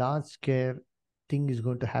very large scale thing is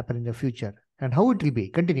going to happen in the future. And how it will be?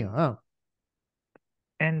 Continue.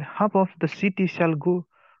 And half of the city shall go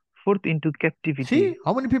forth into captivity. See,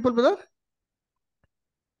 how many people, brother?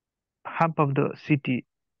 Half of the city.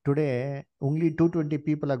 Today, only 220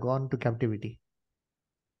 people are gone to captivity.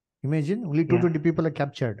 Imagine, only 220 people are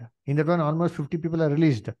captured. In that one, almost 50 people are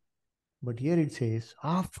released. But here it says,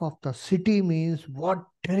 half of the city means what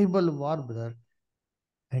terrible war, brother.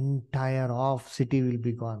 Entire half city will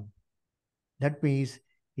be gone. That means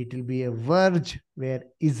it will be a verge where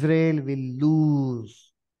Israel will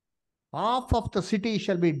lose. Half of the city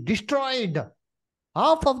shall be destroyed.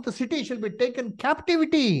 Half of the city shall be taken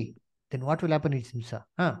captivity. Then what will happen, it seems,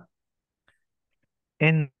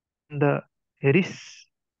 And the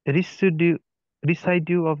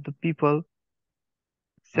residue of the people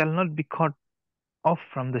shall not be cut off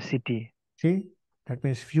from the city. See, that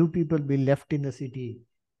means few people will be left in the city.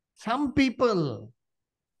 Some people,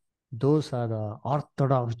 those are the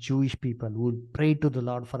Orthodox Jewish people who will pray to the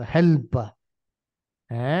Lord for help.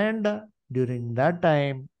 And during that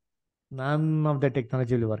time, none of the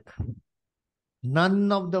technology will work.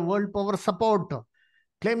 None of the world power support.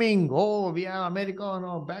 Claiming, oh, we have America,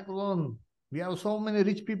 no, back alone. We have so many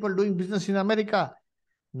rich people doing business in America.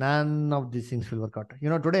 None of these things will work out.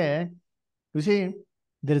 Today, you see,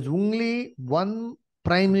 there is only one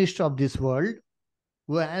prime minister of this world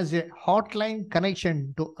who has a hotline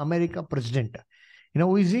connection to America president. You know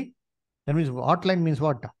who is he? That means hotline means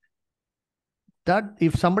what? That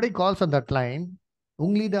if somebody calls on that line,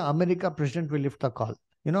 only the America president will lift the call.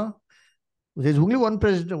 You know, there's only one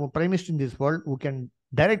president, prime minister in this world who can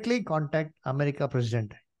directly contact America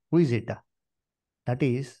president. Who is it? That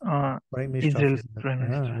is Uh, Prime Minister of Israel Israel. Prime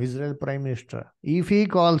Minister. Israel Prime Minister. If he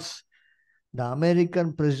calls, the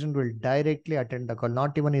American president will directly attend the call,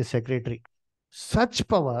 not even his secretary. Such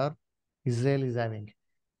power Israel is having.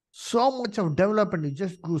 So much of development. You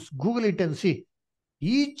just Google it and see.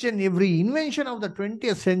 Each and every invention of the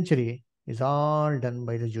 20th century is all done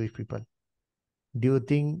by the Jewish people. Do you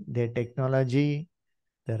think their technology,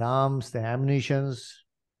 their arms, their ammunitions,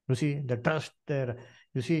 you see, the trust,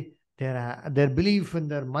 you see, their belief in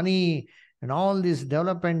their money and all this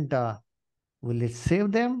development, will it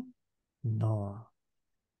save them? No.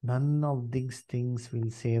 None of these things will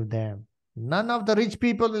save them. None of the rich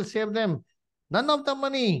people will save them. None of the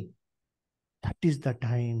money. That is the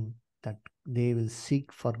time that they will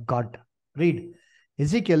seek for God. Read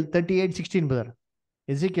Ezekiel 38:16, brother.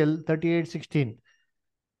 Ezekiel 38:16.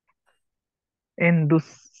 And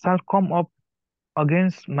those shall come up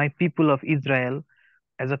against my people of Israel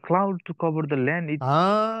as a cloud to cover the land. It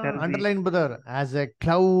shall be. Underline, brother. As a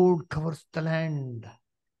cloud covers the land.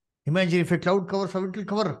 Imagine if a cloud covers, how it will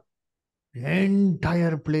cover? The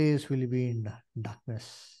entire place will be in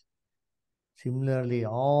darkness. Similarly,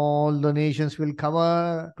 all the nations will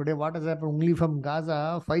cover. Today, what has happened? Only from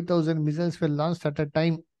Gaza, 5,000 missiles were launched at a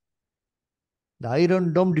time. The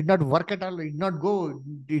Iron Dome did not work at all. It did not go.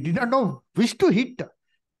 It did not know which to hit.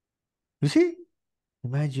 You see?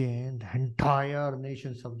 Imagine the entire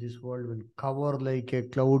nations of this world will cover like a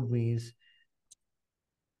cloud means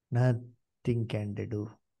nothing can they do.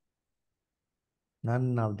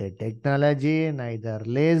 None of the technology, neither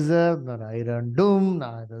laser, nor Iron Dome,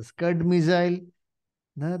 neither Scud missile,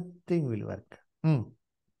 nothing will work.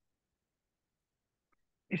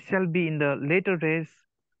 It shall be in the later days,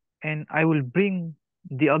 and I will bring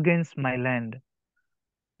thee against my land,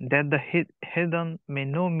 that the heathen may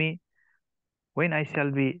know me, when I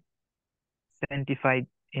shall be sanctified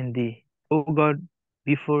in thee, O God,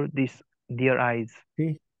 before this their eyes.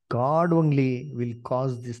 See, God only will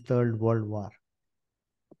cause this third world war.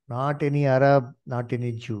 Not any Arab, not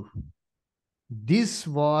any Jew. This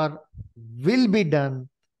war will be done,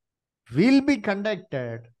 will be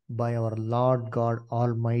conducted by our Lord God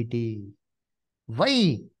Almighty.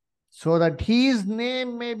 Why? So that his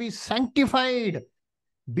name may be sanctified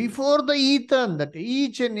before the heathen, that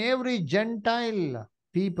each and every Gentile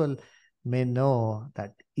people may know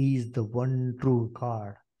that he is the one true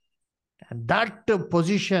God. And that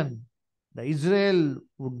position, the Israel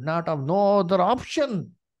would not have no other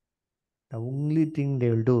option. The only thing they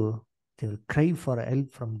will do, they will cry for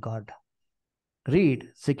help from God. Read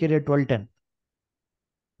Zechariah 12:10.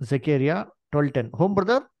 Zechariah 12:10. Home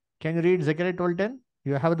brother, can you read Zechariah 12:10?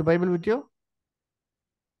 You have the Bible with you?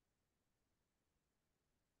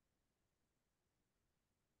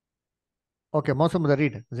 Okay, Mosam brother,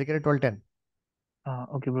 read Zechariah 12:10.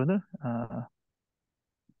 Okay, brother.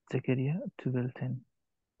 Zechariah 12:10.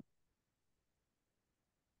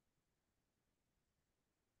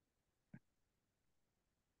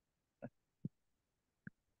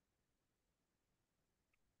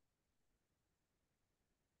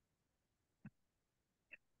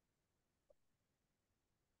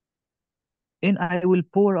 And I will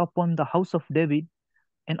pour upon the house of David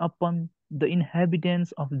and upon the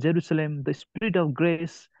inhabitants of Jerusalem the spirit of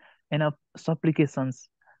grace and of supplications,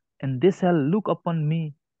 and they shall look upon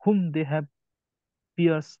me whom they have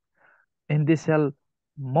pierced, and they shall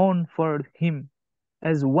mourn for him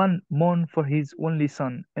as one mourn for his only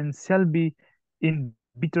son, and shall be in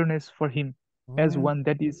bitterness for him as one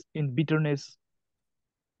that is in bitterness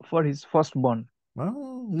for his firstborn.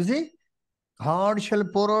 You see, God shall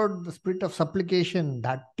pour out the spirit of supplication.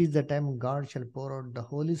 That is the time God shall pour out the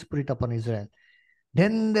Holy Spirit upon Israel.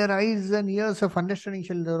 Then their eyes and ears of understanding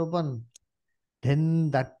shall be open.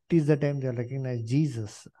 Then that is the time they'll recognize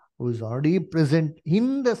Jesus, who is already present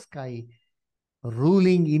in the sky,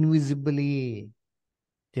 ruling invisibly.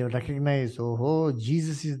 They will recognize, oh,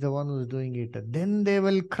 Jesus is the one who is doing it. Then they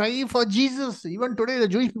will cry for Jesus. Even today, the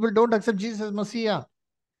Jewish people don't accept Jesus as Messiah.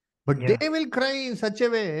 But Yeah. they will cry in such a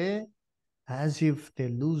way as if they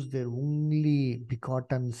lose their only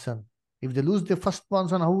begotten son. If they lose their firstborn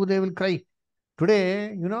son, how they will cry?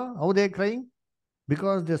 Today, you know how they are crying?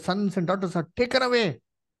 Because their sons and daughters are taken away.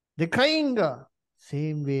 They're crying.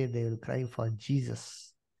 Same way they will cry for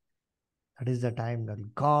Jesus. That is the time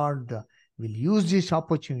that God will use this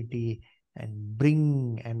opportunity and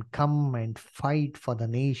bring and come and fight for the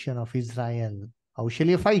nation of Israel. How shall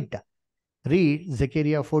you fight? Read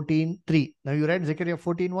Zechariah 14:3. Now you read Zechariah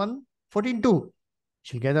 14:1, 14:2.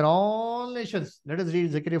 Shall gather all nations. Let us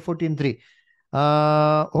read Zechariah 14:3.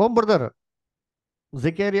 Home brother,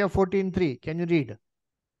 Zechariah 14:3. Can you read?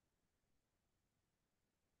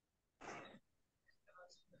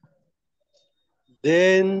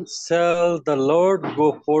 Then shall the Lord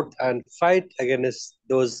go forth and fight against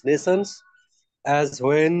those nations, as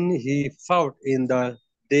when he fought in the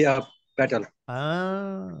day of battle.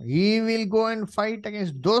 He will go and fight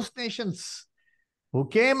against those nations who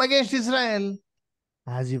came against Israel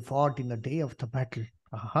as he fought in the day of the battle.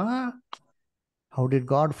 How did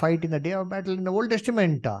God fight in the day of battle in the Old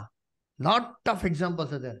Testament? Lot of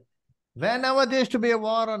examples are there. Whenever there used to be a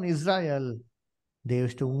war on Israel, they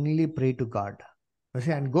used to only pray to God. You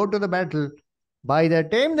see, and go to the battle. By the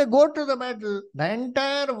time they go to the battle, the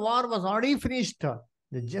entire war was already finished.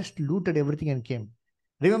 They just looted everything and came.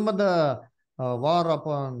 Remember the war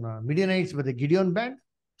upon Midianites with the Gideon band?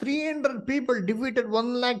 300 people defeated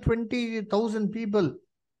 120,000 people.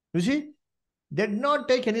 You see, they did not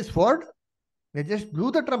take any sword. They just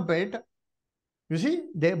blew the trumpet. You see,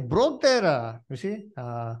 they broke their,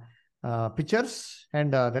 pictures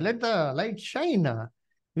and they let the light shine.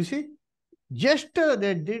 You see, just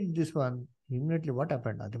they did this one. Immediately, what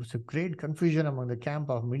happened? There was a great confusion among the camp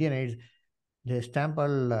of Midianites. They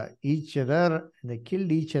stampled each other and they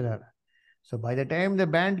killed each other. So by the time the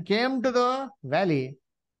band came to the valley,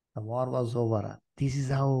 the war was over. This is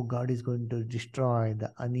how God is going to destroy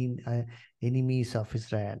the enemies of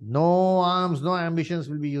Israel. No arms, no ambitions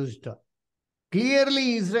will be used.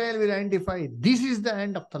 Clearly, Israel will identify this is the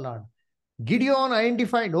end of the Lord. Gideon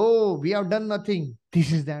identified, oh, we have done nothing.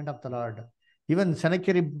 This is the end of the Lord. Even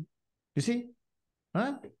Sennacherib, you see,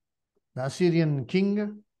 the Assyrian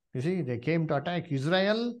king, you see, they came to attack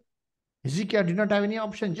Israel. Ezekiel did not have any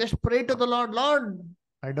option. Just pray to the Lord. Lord,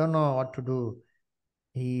 I don't know what to do.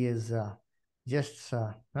 He is just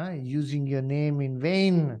using your name in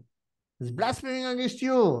vain. He's blaspheming against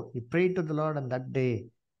you. He prayed to the Lord on that day.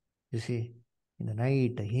 You see, in the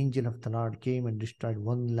night, the angel of the Lord came and destroyed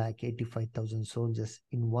 185,000 soldiers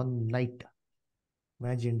in one night.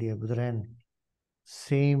 Imagine, dear brethren,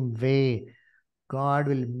 same way, God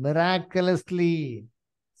will miraculously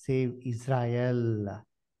save Israel.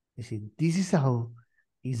 You see, this is how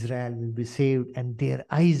Israel will be saved and their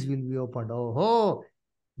eyes will be opened. Oh,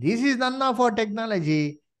 this is none of our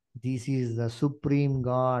technology. This is the supreme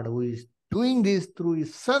God who is doing this through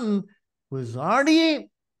his Son, who is already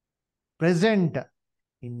present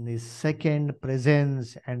in his second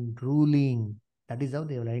presence and ruling. That is how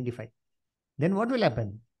they will identify. Then what will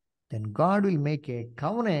happen? Then God will make a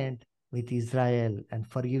covenant with Israel and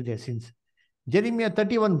forgive their sins. Jeremiah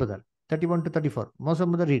 31, brother. 31 to 34. Most of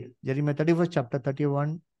read. Jeremiah 31st chapter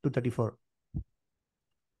 31 to 34.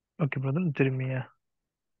 Okay, brother. Jeremiah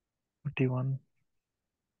 31.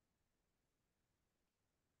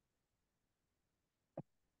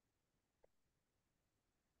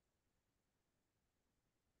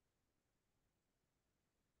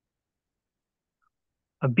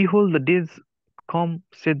 Behold, the days come,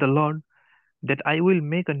 said the Lord, that I will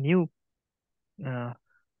make a new uh,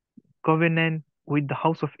 covenant with the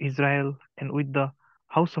house of Israel and with the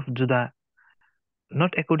house of Judah,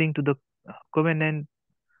 not according to the covenant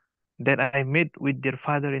that I made with their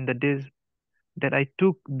father in the days that I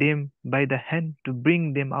took them by the hand to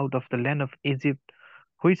bring them out of the land of Egypt,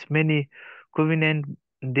 which many covenant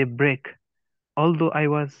they break, although I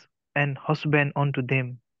was an husband unto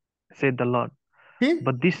them, said the Lord. See,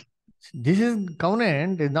 But this is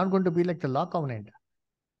covenant is not going to be like the law covenant.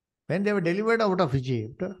 When they were delivered out of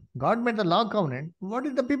Egypt, God made the law covenant. What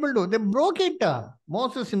did the people do? They broke it.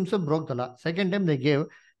 Moses himself broke the law. Second time they gave.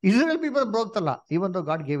 Israel people broke the law, even though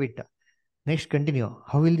God gave it. Next, continue.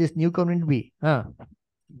 How will this new covenant be?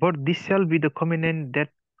 But this shall be the covenant that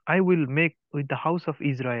I will make with the house of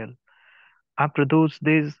Israel. After those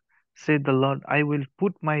days, said the Lord, I will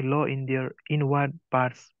put my law in their inward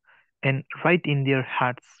parts, and write in their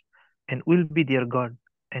hearts, and will be their God,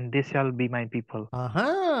 and they shall be my people.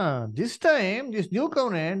 This time, this new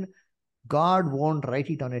covenant, God won't write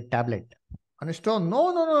it on a tablet, on a stone.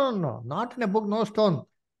 No, no, no, no. Not in a book, no stone.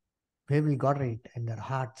 Where will God write? In their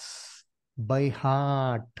hearts, by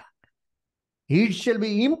heart. It shall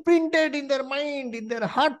be imprinted in their mind, in their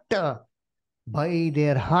heart. By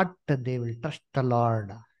their heart, they will trust the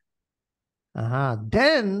Lord.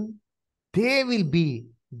 Then they will be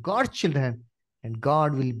God's children, and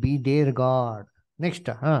God will be their God. Next,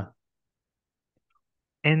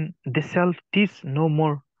 And they shall teach no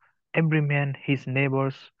more every man his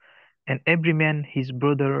neighbors, and every man his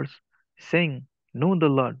brothers, saying, Know the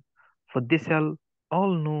Lord, for they shall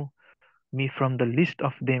all know me from the least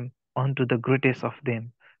of them unto the greatest of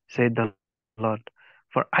them, said the Lord.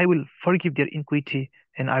 For I will forgive their iniquity,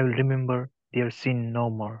 and I will remember their sin no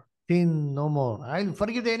more. Sin no more. I'll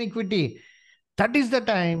forgive the iniquity. That is the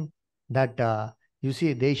time that you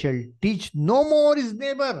see they shall teach no more his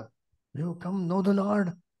neighbor. You come know the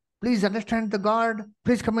Lord. Please understand the God.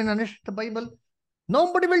 Please come and understand the Bible.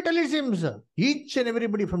 Nobody will tell him, sir. Each and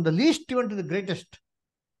everybody from the least even to the greatest.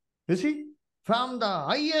 You see, from the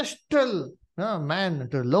highest man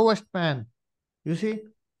to the lowest man. You see,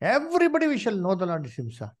 everybody we shall know the Lord is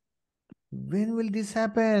himself. When will this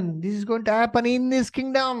happen? This is going to happen in this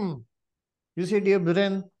kingdom. You see, dear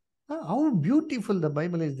brethren, how beautiful the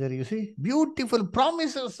Bible is there. You see, beautiful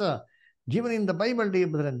promises given in the Bible, dear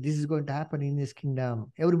brethren. This is going to happen in His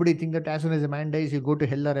kingdom. Everybody think that as soon as a man dies, you go to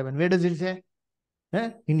hell or heaven. Where does it say?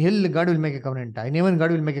 In hell, God will make a covenant. In heaven,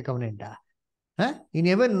 God will make a covenant. In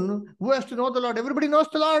heaven, who has to know the Lord? Everybody knows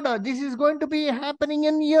the Lord. This is going to be happening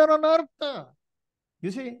in here on earth.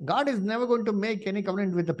 You see, God is never going to make any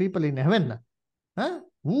covenant with the people in heaven.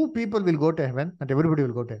 Who people will go to heaven? Not everybody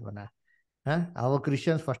will go to heaven. Our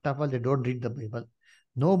Christians, first of all, they don't read the Bible.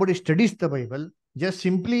 Nobody studies the Bible. Just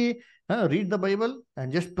simply read the Bible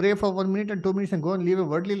and just pray for 1 minute and 2 minutes and go and live a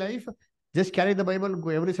worldly life. Just carry the Bible, go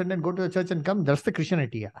every Sunday and go to the church and come. That's the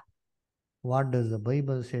Christianity. What does the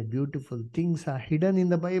Bible say? Beautiful things are hidden in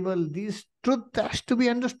the Bible. This truth has to be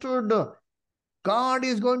understood. God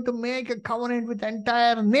is going to make a covenant with the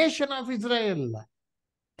entire nation of Israel.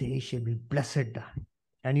 They shall be blessed.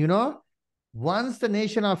 And you know, once the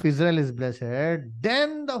nation of Israel is blessed,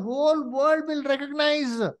 then the whole world will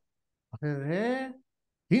recognize.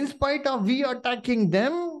 In spite of we attacking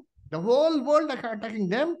them, the whole world attacking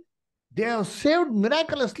them, they have saved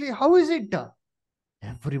miraculously. How is it?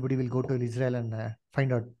 Everybody will go to Israel and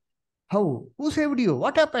find out how. Who saved you?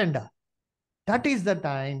 What happened? That is the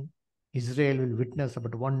time Israel will witness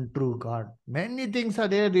about one true God. Many things are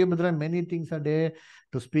there, dear brethren. Many things are there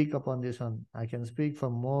to speak upon this one. I can speak for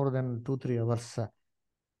more than 2-3 hours.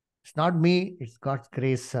 It's not me, it's God's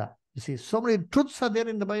grace. You see, so many truths are there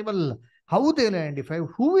in the Bible. How they will identify,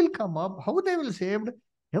 who will come up, how they will saved.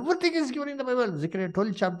 Everything is given in the Bible. Zechariah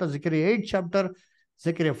 12 chapter, Zechariah 8 chapter,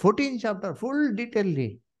 Zechariah 14 chapter, full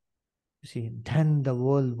detailedly. You see, then the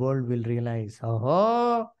whole world will realize,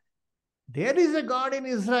 oh, there is a God in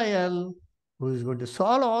Israel who is going to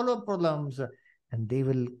solve all our problems, and they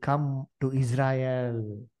will come to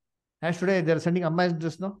Israel. As today, they are sending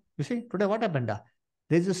ambassadors, no? You see, today what happened?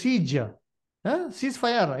 There is a siege,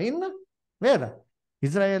 ceasefire in where?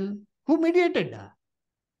 Israel. Who mediated?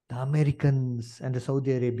 The Americans and the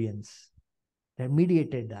Saudi Arabians. They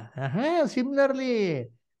mediated. Similarly,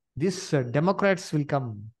 these Democrats will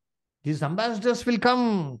come. These ambassadors will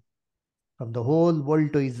come from the whole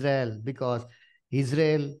world to Israel, because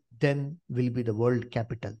Israel then will be the world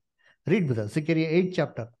capital. Read, brother. Zechariah 8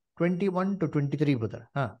 chapter, 21 to 23, brother.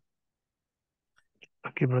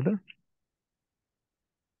 Okay, brother.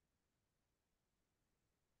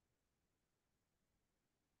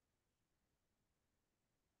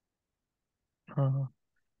 Uh,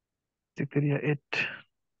 Zechariah 8,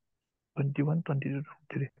 21, 22,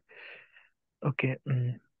 23. Okay.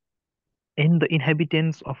 And the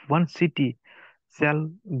inhabitants of one city shall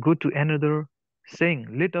go to another, saying,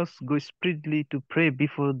 Let us go speedily to pray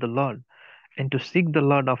before the Lord, and to seek the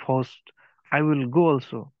Lord of hosts. I will go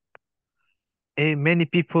also. A many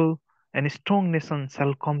people and a strong nation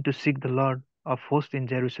shall come to seek the Lord of hosts in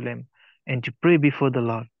Jerusalem, and to pray before the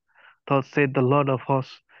Lord. Thus said the Lord of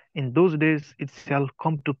hosts, In those days it shall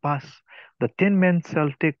come to pass, the 10 men shall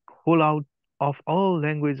take hold out of all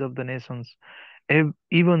language of the nations,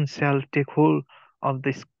 even shall take hold of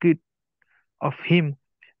the skirt of him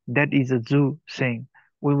that is a Jew, saying,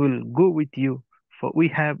 We will go with you, for we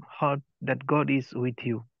have heard that God is with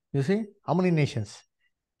you. You see, how many nations?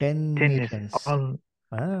 10 10 nations, nations. all,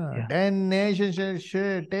 yeah. 10 nations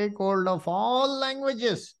shall take hold of all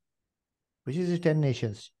languages. Which is 10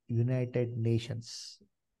 nations? United Nations.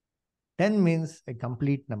 10 means a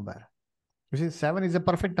complete number. You see, 7 is a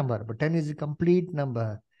perfect number, but 10 is a complete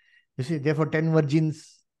number. You see, therefore 10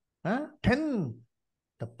 virgins. 10.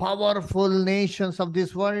 The powerful nations of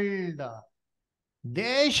this world.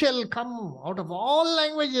 They shall come out of all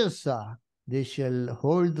languages. They shall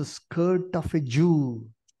hold the skirt of a Jew.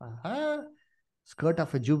 Skirt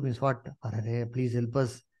of a Jew means what? Please help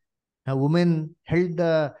us. A woman held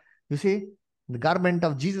the, you see, the garment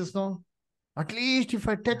of Jesus, no? At least if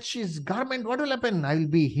I touch his garment, what will happen? I will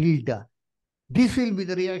be healed. This will be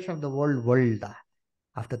the reaction of the world.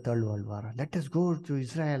 after Third World War. Let us go to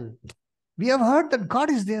Israel. We have heard that God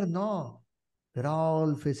is there. No, we're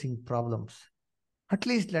all facing problems. At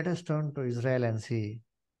least let us turn to Israel and see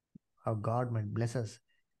how God might bless us.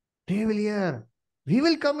 They will hear. We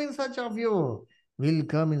will come in search of you. We'll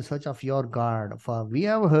come in search of your God. For we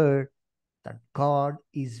have heard that God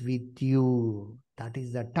is with you. That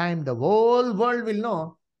is the time the whole world will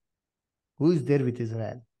know who is there with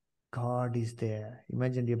Israel. God is there.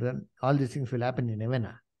 Imagine, dear brother, all these things will happen in heaven.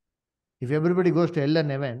 If everybody goes to hell and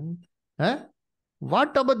heaven,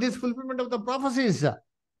 what about this fulfillment of the prophecies?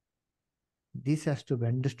 This has to be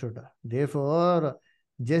understood. Therefore,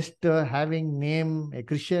 just having name, a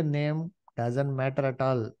Christian name, doesn't matter at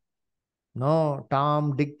all. No,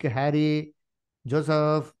 Tom, Dick, Harry,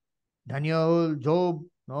 Joseph, Daniel, Job,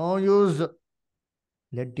 no use.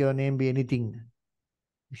 Let your name be anything.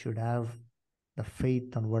 You should have the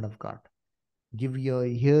faith on word of God. Give your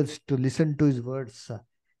ears to listen to his words.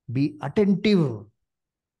 Be attentive.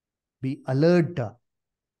 Be alert.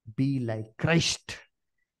 Be like Christ.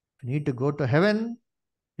 If you need to go to heaven,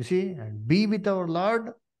 you see, and be with our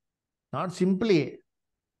Lord, not simply.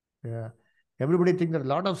 Everybody thinks there are a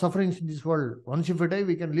lot of sufferings in this world. Once if we die,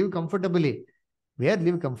 we can live comfortably. Where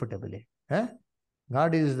live comfortably?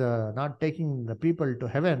 God is not taking the people to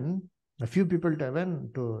heaven, a few people to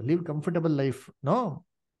heaven to live comfortable life. No,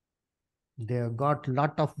 they have got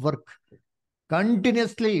lot of work.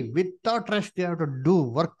 Continuously, without rest, they have to do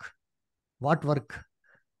work. What work?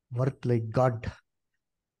 Work like God.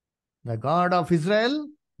 The God of Israel,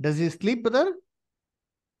 does he sleep, brother?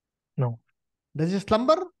 No. Does he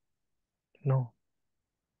slumber? No.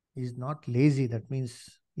 He's not lazy. That means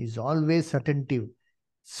he's always attentive.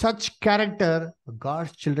 Such character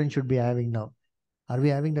God's children should be having now. Are we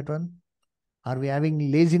having that one? Are we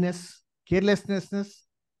having laziness, carelessness?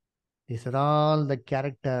 These are all the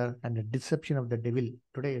character and the deception of the devil.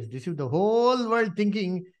 Today is deceived the whole world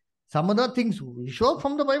thinking some other things we show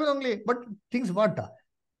from the Bible only, but things what?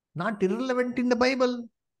 Not irrelevant in the Bible.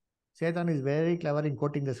 Satan is very clever in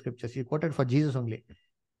quoting the scriptures. He quoted for Jesus only.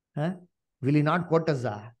 Huh? Will he not quote us?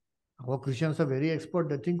 Our Christians are very expert.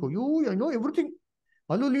 They think, oh, I know everything.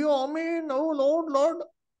 Hallelujah, Amen. Oh, Lord, Lord.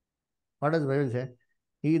 What does the Bible say?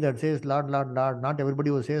 He that says, Lord, Lord, Lord, not everybody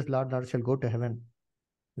who says, Lord, Lord, shall go to heaven.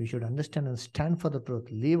 We should understand and stand for the truth.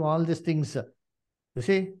 Leave all these things. You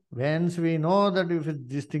see, once we know that if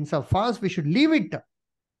these things are false, we should leave it.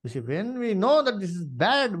 You see, when we know that this is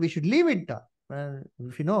bad, we should leave it. When,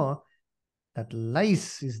 if you know that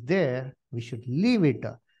lies is there, we should leave it.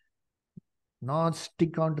 Not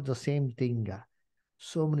stick on to the same thing.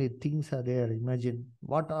 So many things are there. Imagine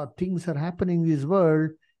what are things are happening in this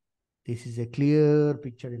world. This is a clear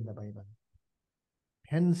picture in the Bible.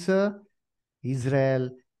 Hence, Israel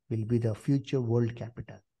will be the future world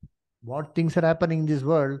capital. What things are happening in this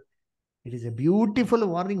world? It is a beautiful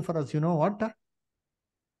warning for us. You know what?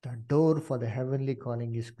 The door for the heavenly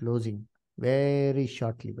calling is closing very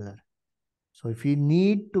shortly, brother. So if you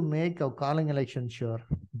need to make a calling election sure,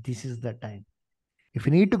 this is the time. If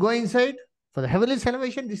you need to go inside for the heavenly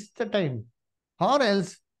salvation, this is the time. Or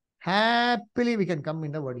else, happily we can come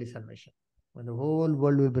in the worldly salvation when the whole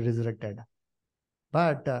world will be resurrected.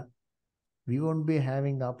 But we won't be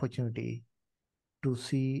having the opportunity to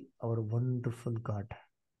see our wonderful God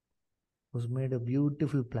who's made a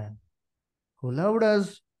beautiful plan, who loved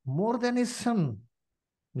us more than his son.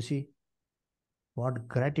 You see, what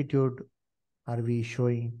gratitude are we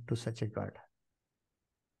showing to such a God?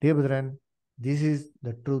 Dear brethren, this is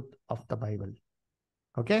the truth of the Bible.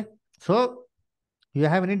 Okay? So, you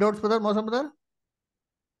have any doubts, brother, Mosam brother?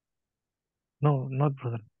 No, not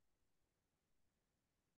brother.